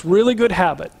into this really good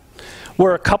habit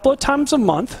where a couple of times a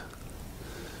month,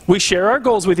 we share our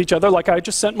goals with each other. Like I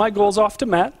just sent my goals off to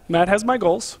Matt. Matt has my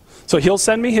goals. So he'll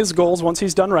send me his goals once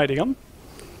he's done writing them.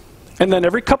 And then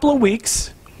every couple of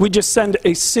weeks, we just send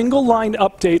a single line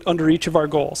update under each of our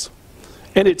goals.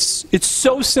 And it's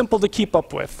so simple to keep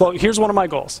up with. Well, here's one of my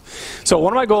goals. So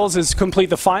one of my goals is complete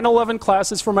the final 11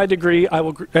 classes for my degree.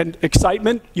 And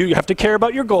excitement, you have to care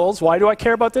about your goals. Why do I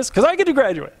care about this? Because I get to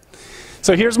graduate.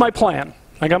 So here's my plan.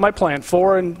 I got my plan.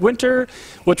 4 in winter,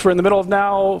 which we're in the middle of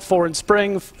now, 4 in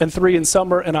spring, and 3 in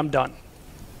summer, and I'm done.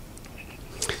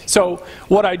 So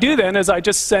what I do then is I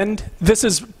just send, this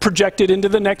is projected into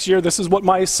the next year, this is what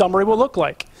my summary will look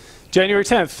like. January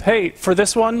 10th, hey, for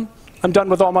this one, I'm done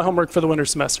with all my homework for the winter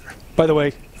semester. By the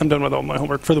way, I'm done with all my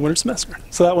homework for the winter semester.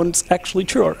 So that one's actually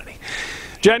true already.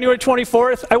 January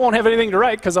 24th, I won't have anything to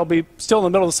write because I'll be still in the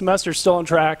middle of the semester, still on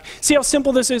track. See how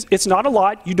simple this is? It's not a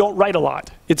lot. You don't write a lot.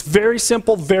 It's very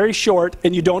simple, very short,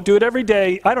 and you don't do it every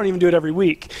day. I don't even do it every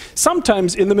week.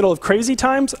 Sometimes in the middle of crazy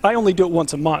times, I only do it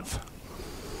once a month.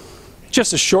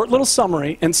 Just a short little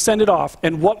summary and send it off.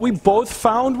 And what we both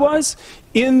found was,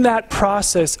 in that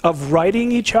process of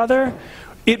writing each other,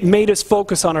 it made us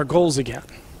focus on our goals again.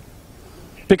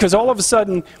 Because all of a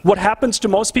sudden, what happens to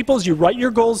most people is you write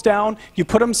your goals down, you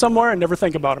put them somewhere, and never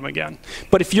think about them again.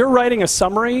 But if you're writing a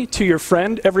summary to your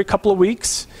friend every couple of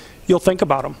weeks, you'll think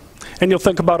about them. And you'll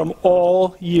think about them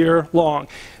all year long.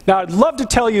 Now, I'd love to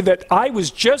tell you that I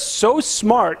was just so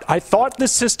smart, I thought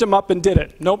this system up and did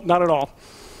it. Nope, not at all.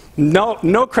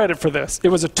 No credit for this. It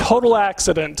was a total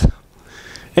accident.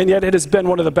 And yet it has been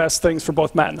one of the best things for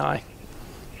both Matt and I.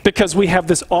 Because we have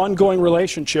this ongoing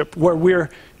relationship where we're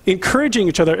encouraging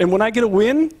each other. And when I get a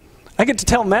win, I get to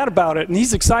tell Matt about it, and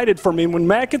he's excited for me. And when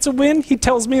Matt gets a win, he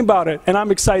tells me about it, and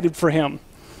I'm excited for him.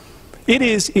 It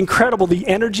is incredible, the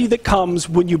energy that comes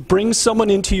when you bring someone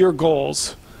into your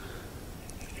goals,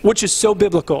 which is so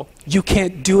biblical. You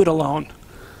can't do it alone.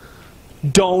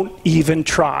 Don't even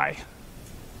try.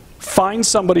 Find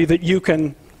somebody that you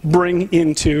can bring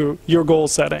into your goal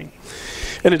setting.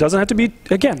 And it doesn't have to be,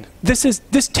 again,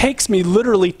 this takes me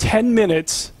literally 10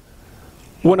 minutes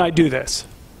when I do this.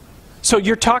 So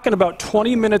you're talking about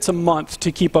 20 minutes a month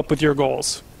to keep up with your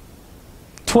goals.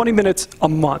 20 minutes a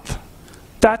month.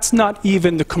 That's not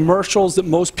even the commercials that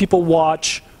most people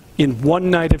watch in one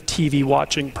night of TV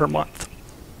watching per month.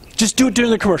 Just do it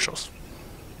during the commercials.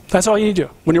 That's all you need to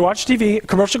do. When you watch TV, a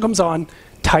commercial comes on,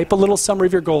 type a little summary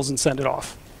of your goals and send it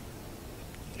off.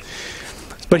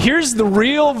 But here's the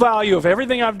real value of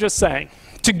everything I've just saying.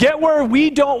 To get where we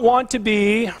don't want to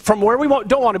be, from where we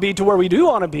don't want to be to where we do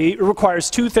want to be, it requires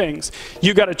two things.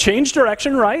 You got to change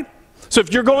direction, right? So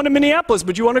if you're going to Minneapolis,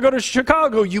 but you want to go to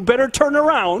Chicago, you better turn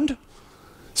around.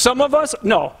 Some of us,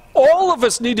 no, all of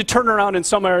us need to turn around in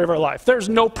some area of our life. There's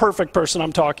no perfect person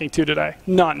I'm talking to today.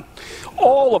 None.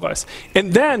 All of us.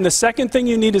 And then the second thing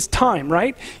you need is time,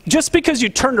 right? Just because you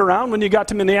turned around when you got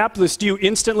to Minneapolis, do you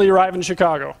instantly arrive in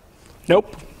Chicago?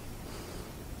 Nope.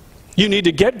 You need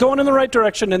to get going in the right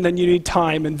direction, and then you need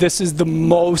time. And this is the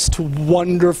most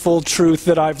wonderful truth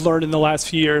that I've learned in the last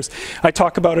few years. I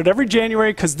talk about it every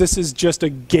January because this is just a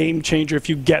game changer if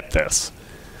you get this.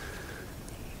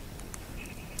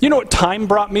 You know what time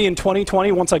brought me in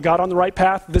 2020 once I got on the right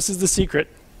path? This is the secret.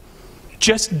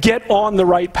 Just get on the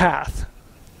right path.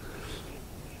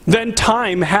 Then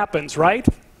time happens, right?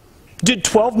 Did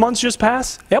 12 months just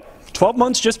pass? Yep, 12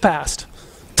 months just passed.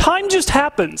 Time just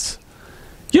happens.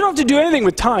 You don't have to do anything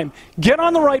with time. Get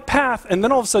on the right path, and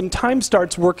then all of a sudden time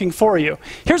starts working for you.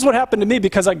 Here's what happened to me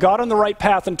because I got on the right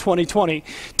path in 2020.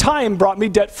 Time brought me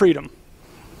debt freedom.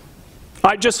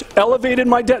 I just elevated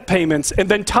my debt payments, and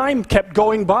then time kept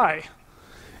going by.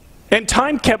 And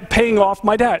time kept paying off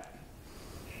my debt.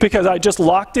 Because I just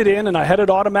locked it in, and I had it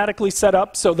automatically set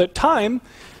up so that time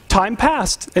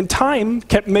passed, and time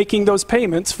kept making those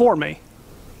payments for me.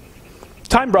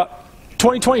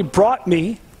 2020 brought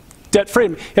me debt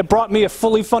freedom. It brought me a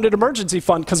fully funded emergency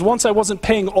fund, because once I wasn't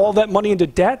paying all that money into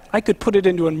debt, I could put it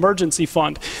into an emergency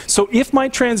fund. So if my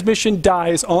transmission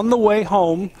dies on the way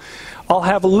home, I'll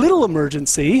have a little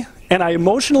emergency, and I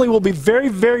emotionally will be very,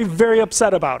 very, very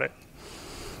upset about it.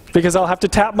 Because I'll have to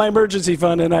tap my emergency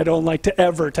fund, and I don't like to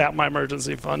ever tap my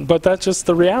emergency fund. But that's just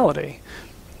the reality.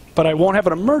 But I won't have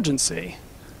an emergency,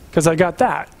 because I got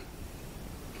that.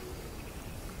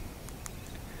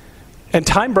 And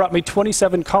time brought me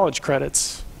 27 college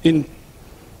credits in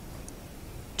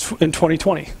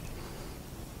 2020.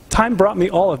 Time brought me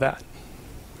all of that.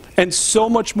 And so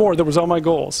much more that was on my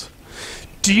goals.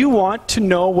 Do you want to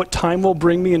know what time will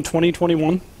bring me in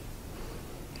 2021?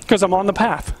 Because I'm on the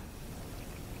path.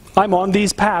 I'm on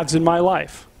these paths in my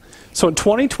life. So in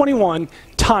 2021,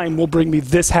 time will bring me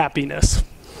this happiness.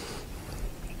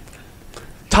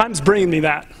 Time's bringing me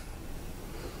that.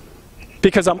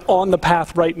 Because I'm on the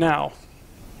path right now.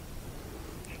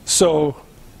 So,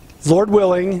 Lord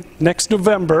willing, next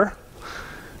November,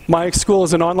 my school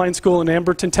is an online school in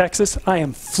Amberton, Texas. I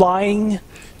am flying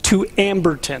to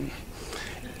Amberton.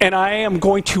 And I am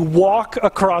going to walk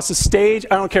across a stage.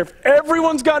 I don't care if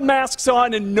everyone's got masks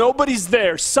on and nobody's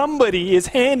there. Somebody is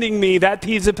handing me that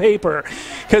piece of paper.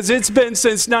 Because it's been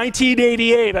since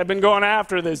 1988 I've been going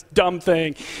after this dumb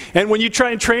thing. And when you try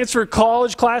and transfer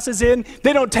college classes in,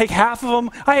 they don't take half of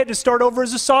them. I had to start over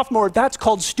as a sophomore. That's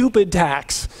called stupid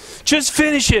tax. Just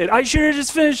finish it. I should have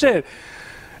just finished it.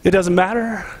 It doesn't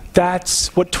matter.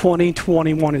 That's what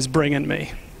 2021 is bringing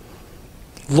me.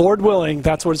 Lord willing,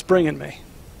 that's what it's bringing me.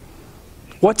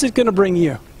 What's it going to bring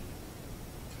you?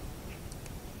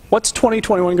 What's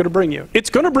 2021 going to bring you? It's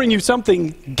going to bring you something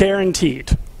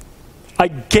guaranteed. I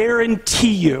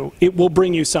guarantee you it will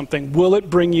bring you something. Will it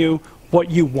bring you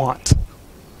what you want?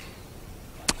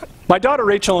 My daughter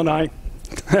Rachel and I,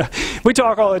 we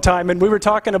talk all the time, and we were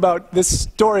talking about this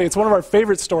story. It's one of our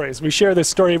favorite stories. We share this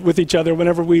story with each other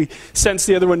whenever we sense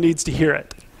the other one needs to hear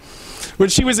it. When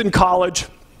she was in college,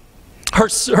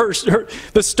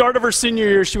 the start of her senior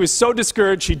year, she was so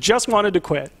discouraged, she just wanted to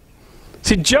quit.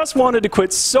 She just wanted to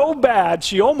quit so bad,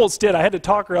 she almost did. I had to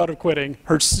talk her out of quitting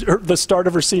the start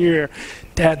of her senior year.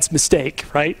 Dad's mistake,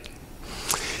 right?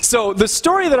 So the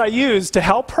story that I use to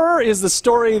help her is the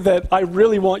story that I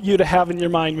really want you to have in your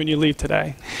mind when you leave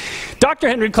today. Dr.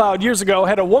 Henry Cloud, years ago,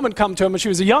 had a woman come to him, and she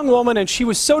was a young woman, and she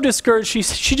was so discouraged,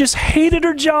 she just hated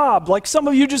her job. Like some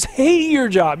of you just hate your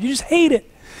job. You just hate it.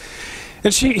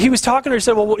 And he was talking to her, he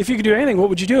said, well, if you could do anything, what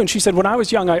would you do? And she said, when I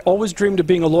was young, I always dreamed of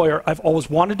being a lawyer. I've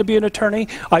always wanted to be an attorney.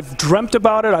 I've dreamt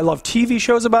about it. I love TV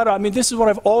shows about it. I mean, this is what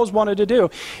I've always wanted to do.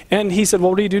 And he said,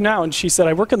 well, what do you do now? And she said,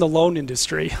 I work in the loan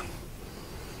industry.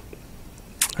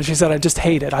 And she said, I just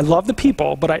hate it. I love the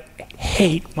people, but I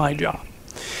hate my job.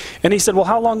 And he said, well,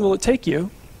 how long will it take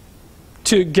you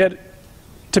to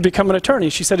become an attorney?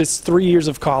 She said, it's 3 years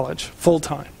of college, full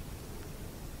time.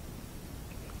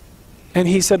 And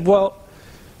he said, well,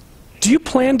 do you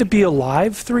plan to be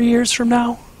alive 3 years from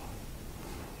now?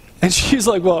 And she's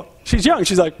like, well, she's young.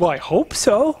 She's like, well, I hope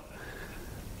so.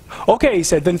 Okay, he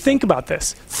said, then think about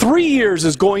this. 3 years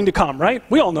is going to come, right?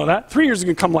 We all know that. 3 years is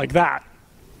going to come like that.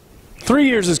 3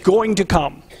 years is going to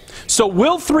come. So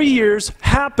will 3 years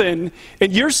happen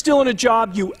and you're still in a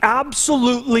job you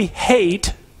absolutely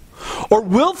hate? Or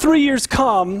will 3 years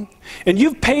come and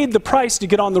you've paid the price to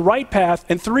get on the right path,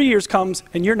 and 3 years comes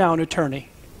and you're now an attorney?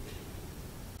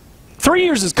 3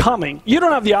 years is coming. You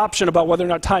don't have the option about whether or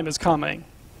not time is coming.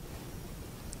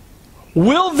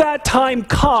 Will that time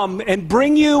come and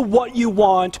bring you what you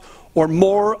want or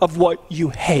more of what you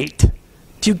hate?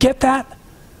 Do you get that?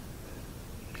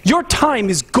 Your time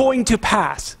is going to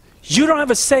pass. You don't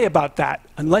have a say about that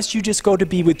unless you just go to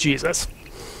be with Jesus.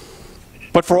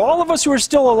 But for all of us who are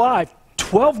still alive,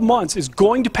 12 months is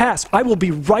going to pass. I will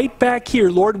be right back here,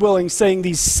 Lord willing, saying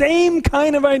these same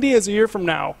kind of ideas a year from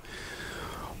now.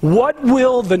 What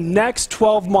will the next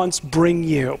 12 months bring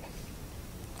you?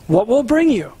 What will it bring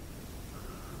you?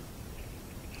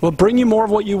 Will it bring you more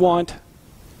of what you want?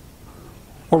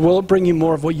 Or will it bring you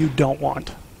more of what you don't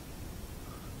want?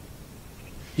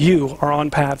 You are on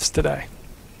paths today.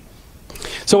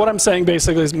 So what I'm saying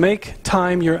basically is make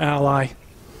time your ally.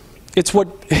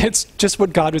 It's just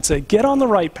what God would say. Get on the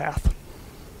right path.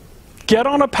 Get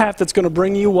on a path that's going to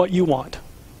bring you what you want.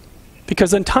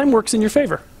 Because then time works in your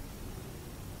favor.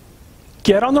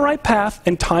 Get on the right path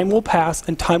and time will pass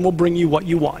and time will bring you what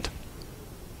you want.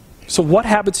 So what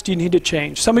habits do you need to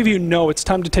change? Some of you know it's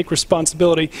time to take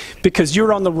responsibility because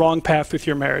you're on the wrong path with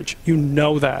your marriage. You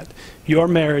know that. Your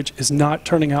marriage is not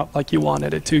turning out like you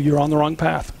wanted it to. You're on the wrong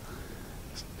path.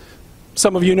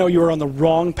 Some of you know you are on the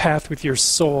wrong path with your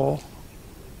soul.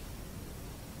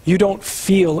 You don't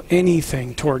feel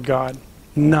anything toward God.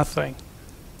 Nothing.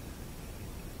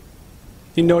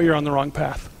 You know you're on the wrong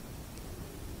path.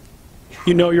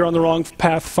 You know you're on the wrong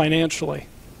path financially.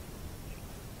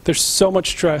 There's so much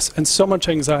stress and so much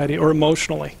anxiety, or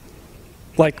emotionally,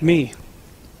 like me.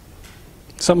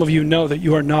 Some of you know that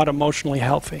you are not emotionally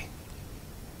healthy.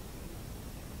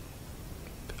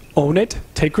 Own it,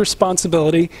 take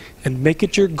responsibility, and make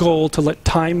it your goal to let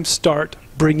time start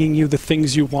bringing you the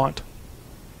things you want.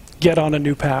 Get on a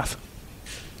new path.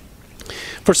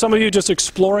 For some of you just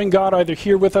exploring God, either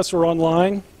here with us or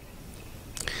online,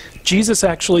 Jesus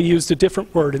actually used a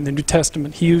different word in the New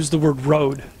Testament. He used the word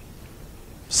road.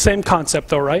 Same concept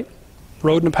though, right?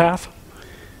 Road and a path.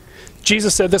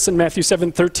 Jesus said this in Matthew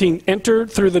 7:13, "Enter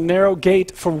through the narrow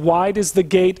gate, for wide is the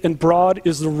gate and broad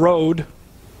is the road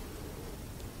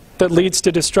that leads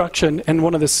to destruction." And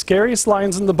one of the scariest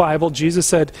lines in the Bible, Jesus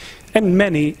said, "And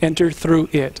many enter through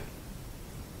it."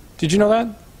 Did you know that?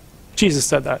 Jesus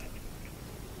said that.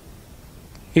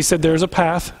 He said there's a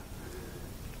path.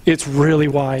 It's really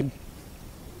wide.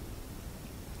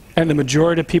 And the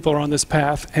majority of people are on this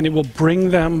path, and it will bring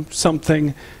them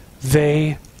something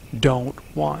they don't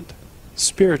want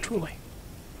spiritually.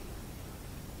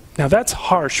 Now that's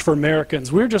harsh for Americans.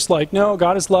 We're just like, no,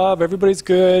 God is love, everybody's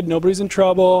good, nobody's in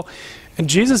trouble. And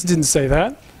Jesus didn't say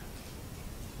that.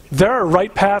 There are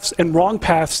right paths and wrong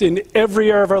paths in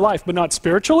every area of our life, but not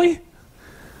spiritually.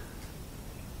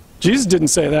 Jesus didn't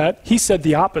say that. He said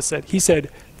the opposite. He said,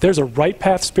 there's a right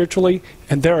path spiritually,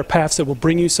 and there are paths that will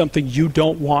bring you something you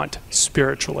don't want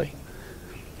spiritually.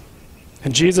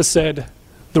 And Jesus said,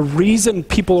 the reason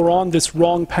people are on this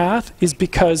wrong path is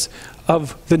because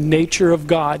of the nature of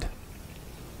God.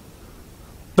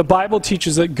 The Bible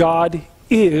teaches that God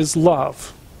is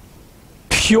love.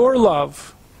 Pure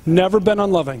love, never been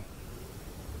unloving.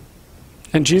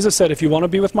 And Jesus said, if you want to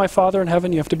be with my Father in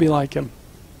heaven, you have to be like him.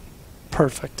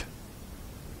 Perfect.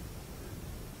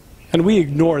 And we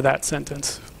ignore that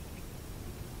sentence.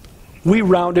 We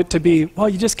round it to be, well,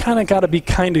 you just kind of got to be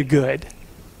kind of good.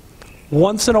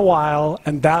 Once in a while,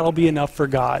 and that'll be enough for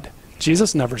God.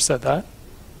 Jesus never said that.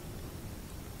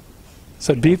 He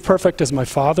said, be perfect as my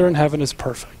Father in heaven is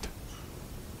perfect.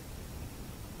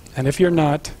 And if you're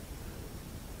not,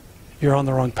 you're on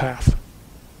the wrong path.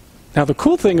 Now the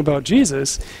cool thing about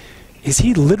Jesus is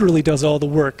he literally does all the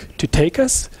work to take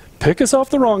us, pick us off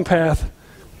the wrong path,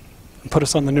 and put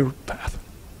us on the new path.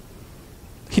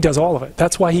 He does all of it.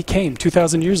 That's why he came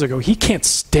 2,000 years ago. He can't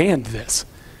stand this.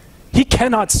 He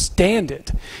cannot stand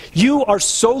it. You are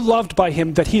so loved by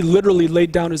him that he literally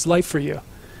laid down his life for you.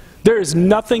 There is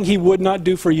nothing he would not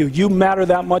do for you. You matter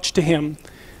that much to him.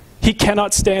 He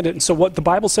cannot stand it. And so what the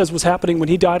Bible says was happening when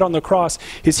he died on the cross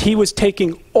is he was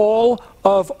taking all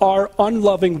of our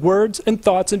unloving words and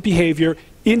thoughts and behavior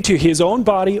into his own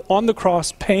body on the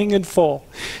cross, paying in full.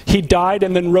 He died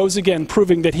and then rose again,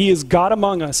 proving that he is God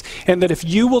among us, and that if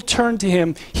you will turn to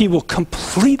him, he will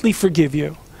completely forgive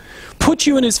you, put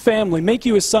you in his family, make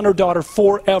you his son or daughter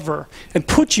forever, and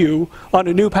put you on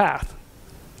a new path.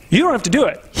 You don't have to do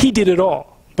it. He did it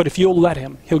all. But if you'll let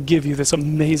him, he'll give you this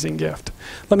amazing gift.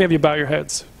 Let me have you bow your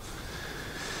heads.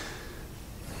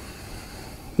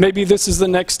 Maybe this is the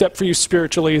next step for you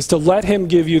spiritually, is to let him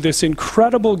give you this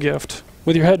incredible gift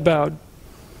with your head bowed.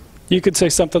 You could say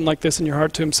something like this in your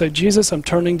heart to him. Say, Jesus, I'm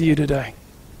turning to you today.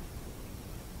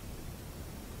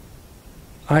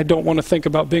 I don't want to think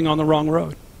about being on the wrong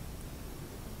road.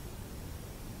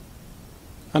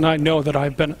 And I know that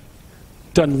I've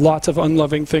done lots of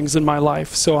unloving things in my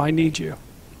life, so I need you.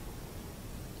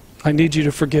 I need you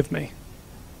to forgive me.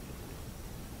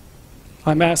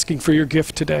 I'm asking for your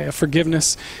gift today of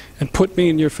forgiveness, and put me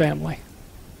in your family.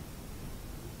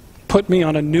 Put me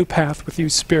on a new path with you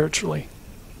spiritually,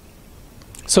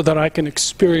 so that I can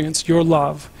experience your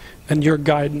love and your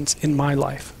guidance in my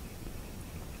life.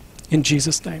 In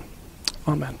Jesus' name,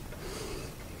 amen.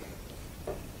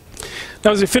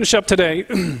 Now, as we finish up today,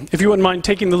 if you wouldn't mind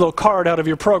taking the little card out of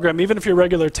your program, even if you're a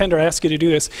regular attender, I ask you to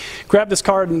do this. Grab this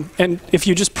card, and if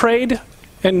you just prayed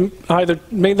and either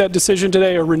made that decision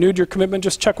today or renewed your commitment,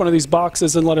 just check one of these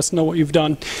boxes and let us know what you've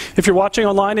done. If you're watching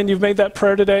online and you've made that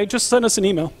prayer today, just send us an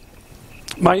email.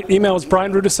 My email is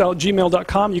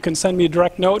brianrudesill@gmail.com. You can send me a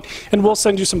direct note, and we'll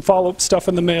send you some follow-up stuff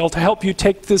in the mail to help you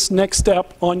take this next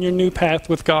step on your new path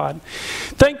with God.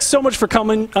 Thanks so much for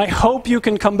coming. I hope you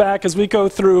can come back as we go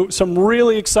through some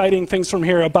really exciting things from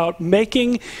here about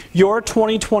making your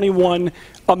 2021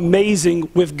 amazing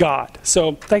with God.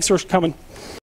 So thanks for coming.